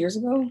 20 years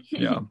ago?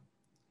 Yeah.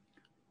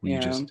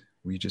 Yeah.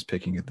 Were you just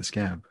picking at the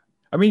scab?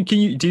 I mean, do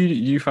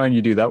you find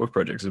you do that with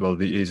projects as well?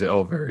 Is it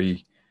all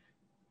very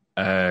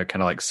kind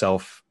of like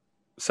self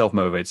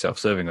motivated, self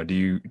serving, or do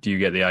you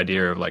get the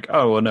idea of like,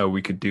 oh well, no,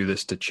 we could do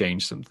this to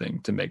change something,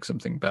 to make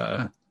something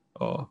better,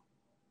 or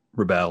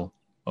rebel,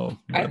 or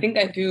I think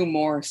I do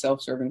more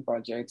self-serving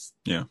projects.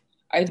 Yeah.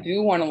 I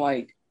do want to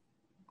like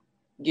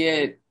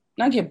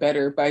not get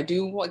better, but I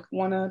do like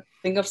want to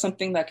think of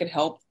something that could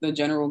help the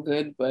general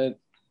good, but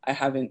I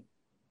haven't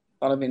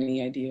thought of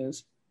any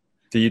ideas.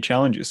 Do you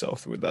challenge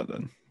yourself with that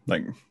then?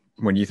 Like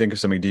when you think of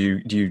something,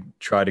 do you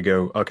try to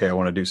go, okay, I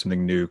want to do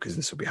something new because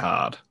this will be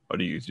hard, or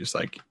do you just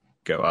like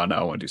go, oh no,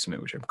 I want to do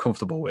something which I'm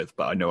comfortable with,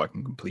 but I know I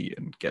can complete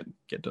and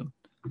get done?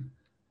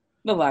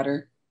 The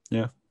latter.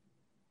 Yeah.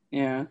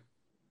 Yeah.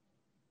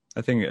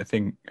 I think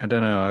I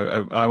don't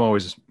know. I'm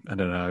always, I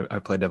don't know. I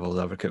play devil's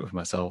advocate with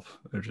myself.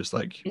 They're just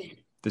like,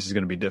 this is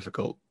going to be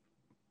difficult.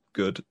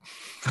 Good.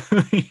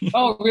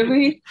 Oh,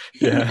 really?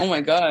 Yeah. Oh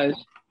my gosh.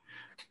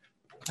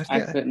 I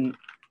Yeah. couldn't.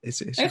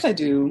 It's I just, guess I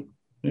do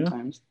Yeah.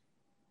 sometimes.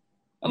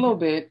 A little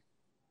bit.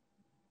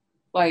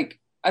 Like,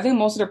 I think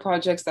most of the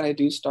projects that I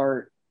do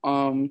start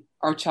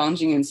are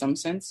challenging in some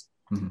sense.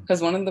 Mhm.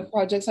 Because one of the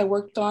projects I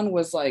worked on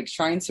was like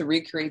trying to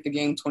recreate the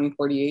game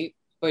 2048,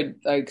 but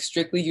like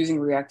strictly using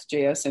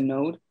React.js and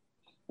Node,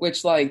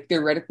 which like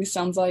theoretically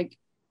sounds like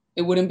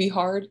it wouldn't be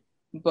hard,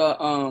 but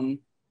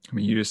I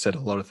mean, you just said a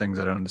lot of things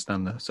I don't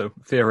understand there. So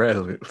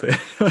theoretically,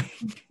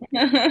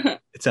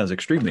 it sounds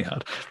extremely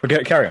hard.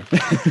 Okay, carry on.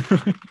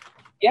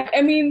 yeah,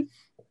 I mean,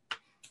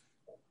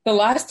 the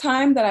last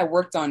time that I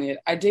worked on it,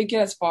 I did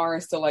get as far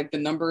as to like the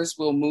numbers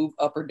will move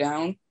up or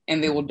down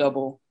and they will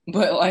double.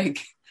 But like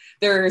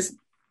there's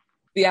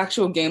the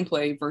actual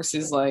gameplay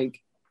versus like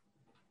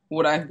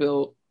what I've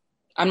built.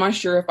 I'm not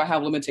sure if I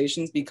have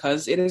limitations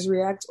because it is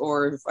React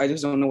or if I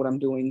just don't know what I'm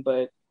doing,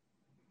 but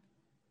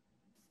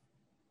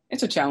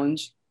it's a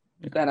challenge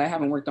that I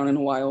haven't worked on in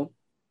a while.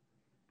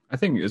 I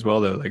think as well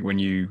though, like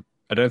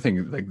I don't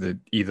think like the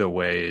either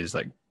way is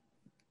like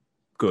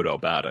good or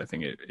bad. I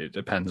think it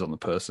depends on the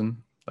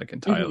person, like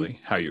entirely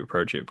how you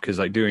approach it. Because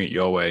like doing it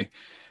your way,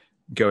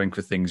 going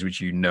for things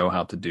which you know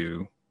how to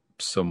do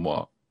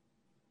somewhat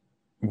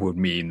would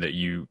mean that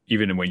you,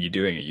 even when you're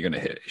doing it, you're going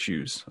to hit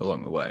issues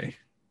along the way.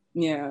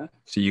 Yeah.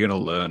 So you're going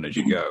to learn as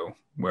you go.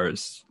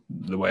 Whereas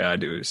the way I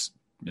do is,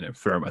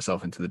 throw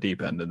myself into the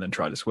deep end and then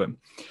try to swim.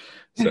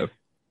 So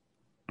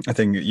I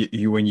think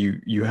when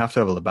you have to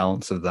have a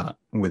balance of that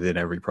within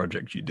every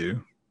project you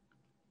do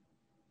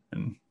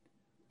and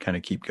kind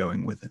of keep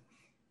going with it.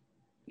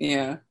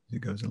 Yeah. As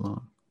it goes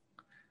along.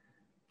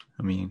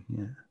 I mean,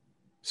 yeah.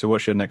 So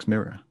what's your next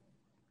mirror?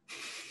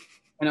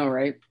 I know,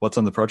 right? What's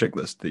on the project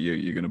list that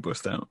you're going to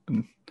bust out?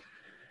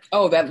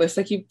 Oh, that list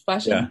I keep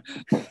flashing?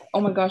 Yeah. Oh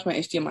my gosh, my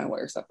HDMI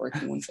wire stopped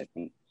working. 1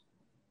 second.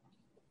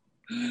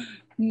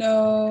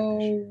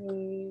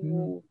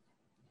 No.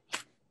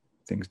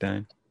 Things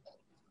down.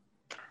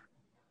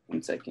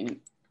 1 second.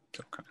 It's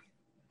okay.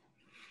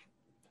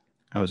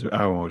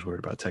 I'm always worried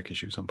about tech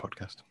issues on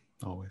podcast.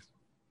 Always.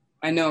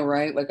 I know,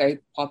 right? Like I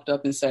popped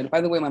up and said,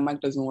 by the way, my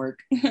mic doesn't work.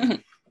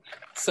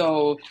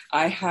 So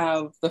I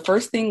have, the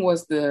first thing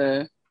was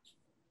You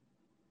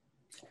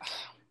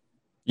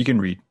can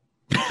read.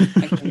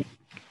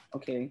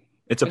 Okay.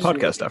 It's a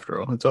podcast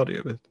after all. It's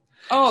audio. But...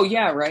 Oh,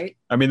 yeah, right?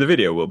 I mean, the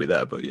video will be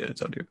there, but yeah,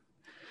 it's audio.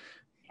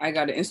 I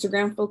got an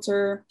Instagram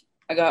filter.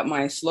 I got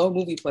my slow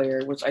movie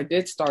player, which I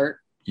did start.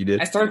 You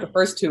did? I started the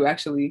first two,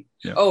 actually.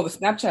 Yeah. Oh, the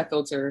Snapchat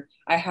filter,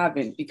 I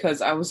haven't,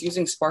 because I was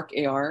using Spark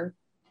AR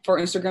for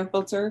Instagram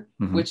filter,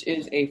 which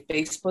is a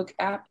Facebook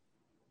app.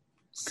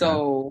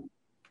 So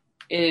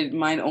it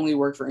might only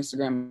work for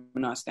Instagram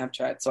and not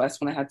Snapchat. So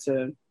that's when I had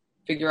to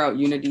figure out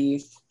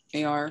Unity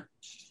AR.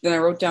 Then I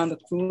wrote down the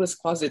Clueless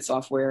Closet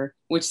software,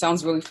 which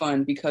sounds really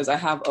fun because I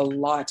have a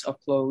lot of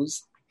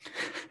clothes.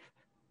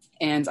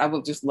 And I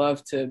would just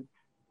love to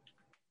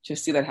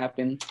just see that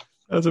happen.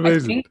 That's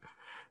amazing.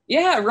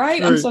 Yeah,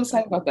 right? I'm so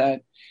excited about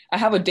that. I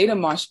have a data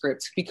mosh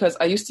script because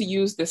I used to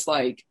use this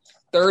like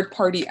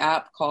third-party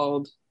app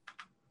called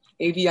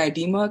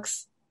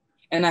AVI-Demux,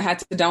 and I had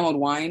to download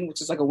Wine,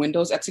 which is like a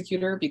Windows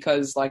executor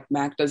because like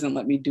Mac doesn't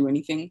let me do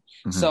anything.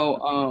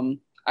 So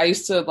I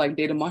used to like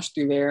data mosh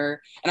through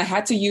there, and I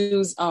had to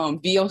use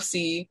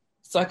VLC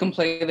so I can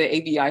play the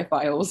AVI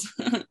files.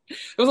 There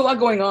was a lot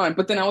going on,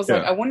 but then I was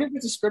like, I wonder if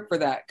there's a script for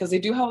that because they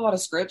do have a lot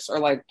of scripts or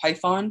like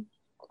Python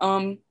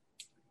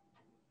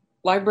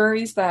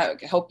libraries that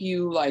help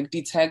you like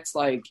detect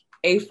like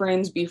A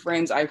friends, B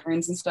friends, I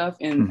friends and stuff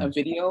in a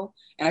video.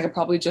 And I could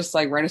probably just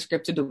like write a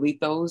script to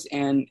delete those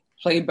and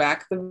play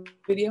back the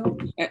video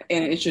and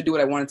it should do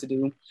what I wanted to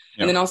do.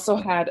 And then also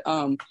had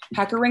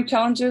hacker rank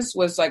challenges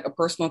was like a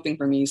personal thing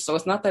for me. So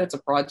it's not that it's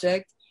a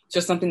project, it's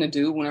just something to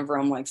do whenever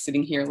I'm like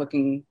sitting here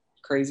looking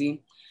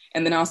crazy.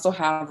 And then I also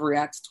have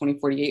React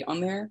 2048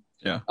 on there.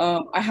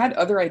 I had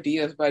other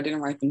ideas, but I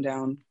didn't write them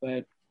down.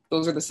 But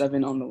those are the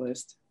 7 on the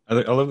list. I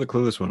love the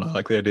Clueless one. I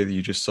like the idea that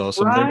you just saw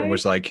something and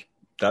was like,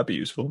 that'd be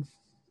useful.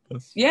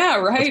 Let's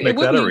make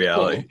that a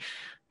reality.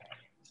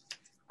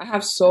 I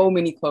have so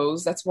many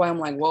clothes. That's why I'm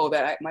like, whoa,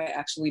 that might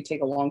actually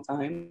take a long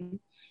time.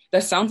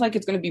 That sounds like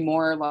it's going to be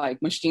more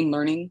like machine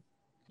learning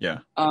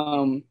than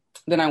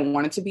I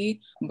want it to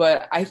be.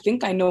 But I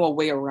think I know a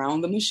way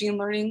around the machine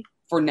learning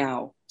for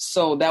now.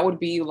 So that would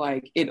be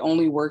like, it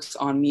only works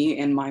on me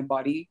and my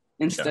body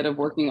instead of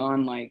working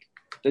on like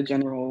the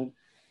general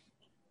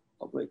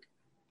public.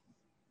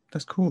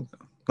 That's cool.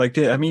 Like,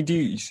 I mean,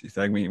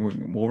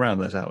 we'll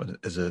round this out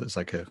as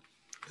like a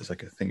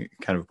thing,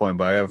 kind of a point.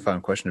 But I have a final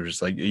question of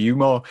just like, do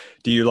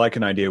you like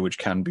an idea which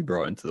can be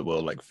brought into the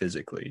world like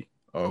physically,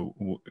 or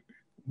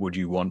would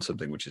you want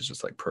something which is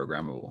just like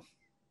programmable,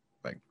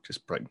 like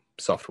just like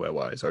software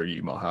wise, or are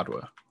you more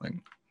hardware? Like,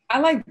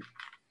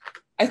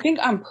 I think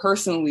I'm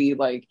personally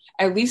like,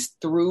 at least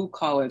through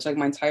college, like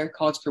my entire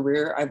college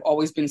career, I've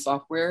always been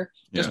software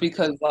just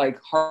because like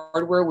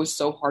hardware was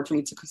so hard for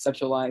me to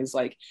conceptualize,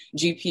 like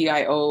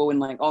GPIO and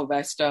like all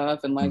that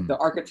stuff. And like the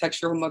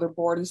architecture of a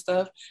motherboard and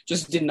stuff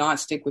just did not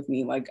stick with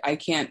me. Like I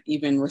can't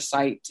even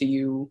recite to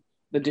you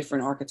the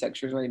different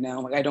architectures right now.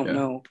 Like I don't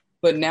know.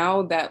 But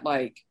now that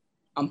like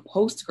I'm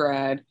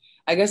post-grad,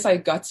 I guess I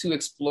got to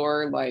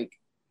explore like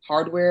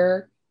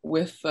hardware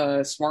with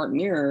a smart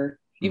mirror,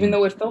 even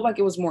though it felt like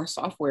it was more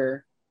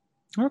software.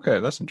 Okay,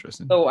 that's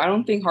interesting. So I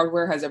don't think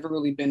hardware has ever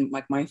really been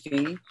like my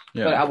thing,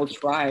 but I will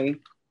try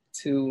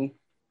to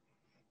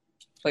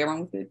play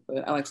around with it.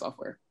 But I like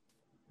software.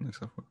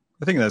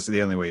 I think that's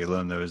the only way you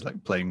learn though, is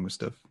like playing with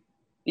stuff.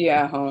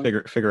 Yeah.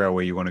 Figure out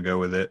where you want to go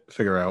with it.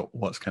 Figure out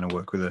what's kind of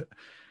work with it.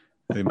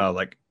 The amount of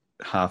like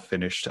half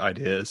finished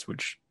ideas,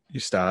 which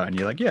you start and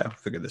you're like, I'll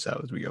figure this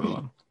out as we go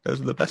along.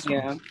 Those are the best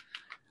ones.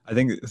 I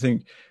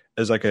think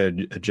as like a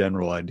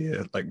general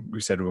idea, like we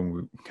said when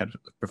we kind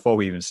of before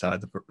we even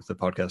started the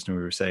podcast, and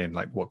we were saying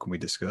like what can we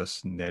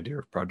discuss and the idea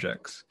of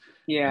projects,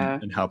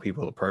 and how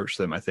people approach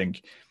them. I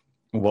think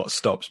what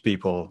stops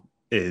people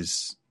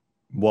is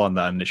one,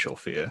 that initial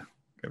fear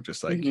of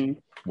just like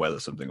whether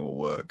something will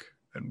work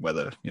and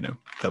whether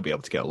they'll be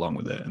able to get along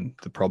with it and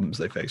the problems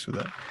they face with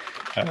it,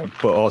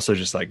 but also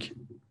just like,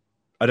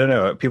 I don't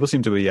know, people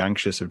seem to be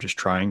anxious of just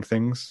trying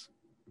things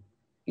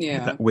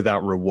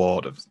without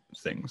reward of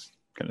things.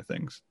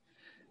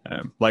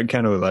 Like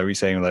kind of like we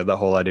saying, like that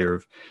whole idea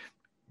of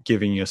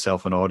giving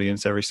yourself an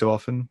audience every so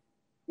often,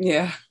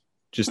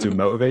 just to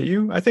motivate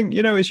you. I think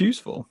it's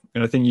useful,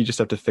 and I think you just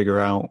have to figure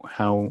out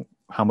how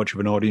much of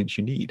an audience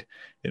you need.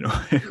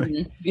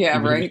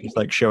 Right. It's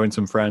like showing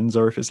some friends,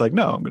 or if it's like,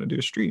 no, I'm going to do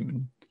a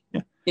stream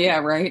and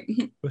right,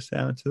 push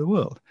out into the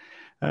world.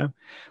 But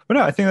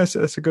no, I think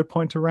that's a good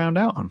point to round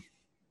out on.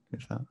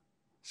 If that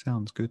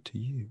sounds good to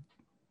you.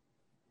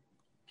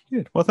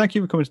 Good. Well, thank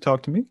you for coming to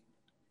talk to me.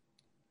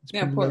 It's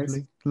been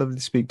lovely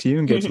to speak to you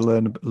and get to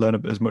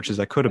learn as much as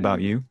I could about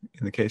you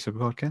in the case of a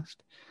podcast.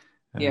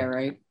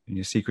 Right. And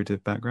your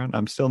secretive background.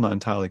 I'm still not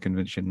entirely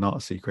convinced you're not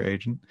a secret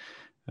agent.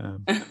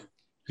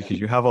 because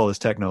you have all this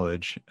tech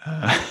knowledge.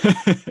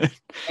 And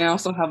I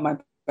also have my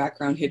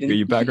background hidden.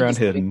 Your background Just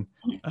kidding.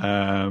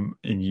 hidden,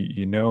 and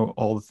you know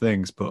all the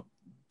things, but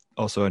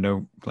also I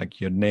know like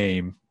your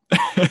name.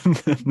 And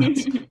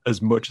that's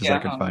as much as I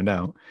could Yeah. find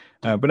out.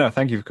 But no,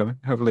 thank you for coming.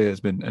 Hopefully it's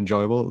been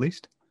enjoyable at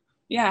least.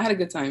 Yeah, I had a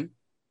good time.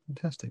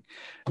 Fantastic.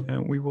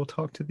 We will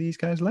talk to these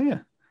guys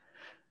later.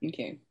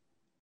 Okay.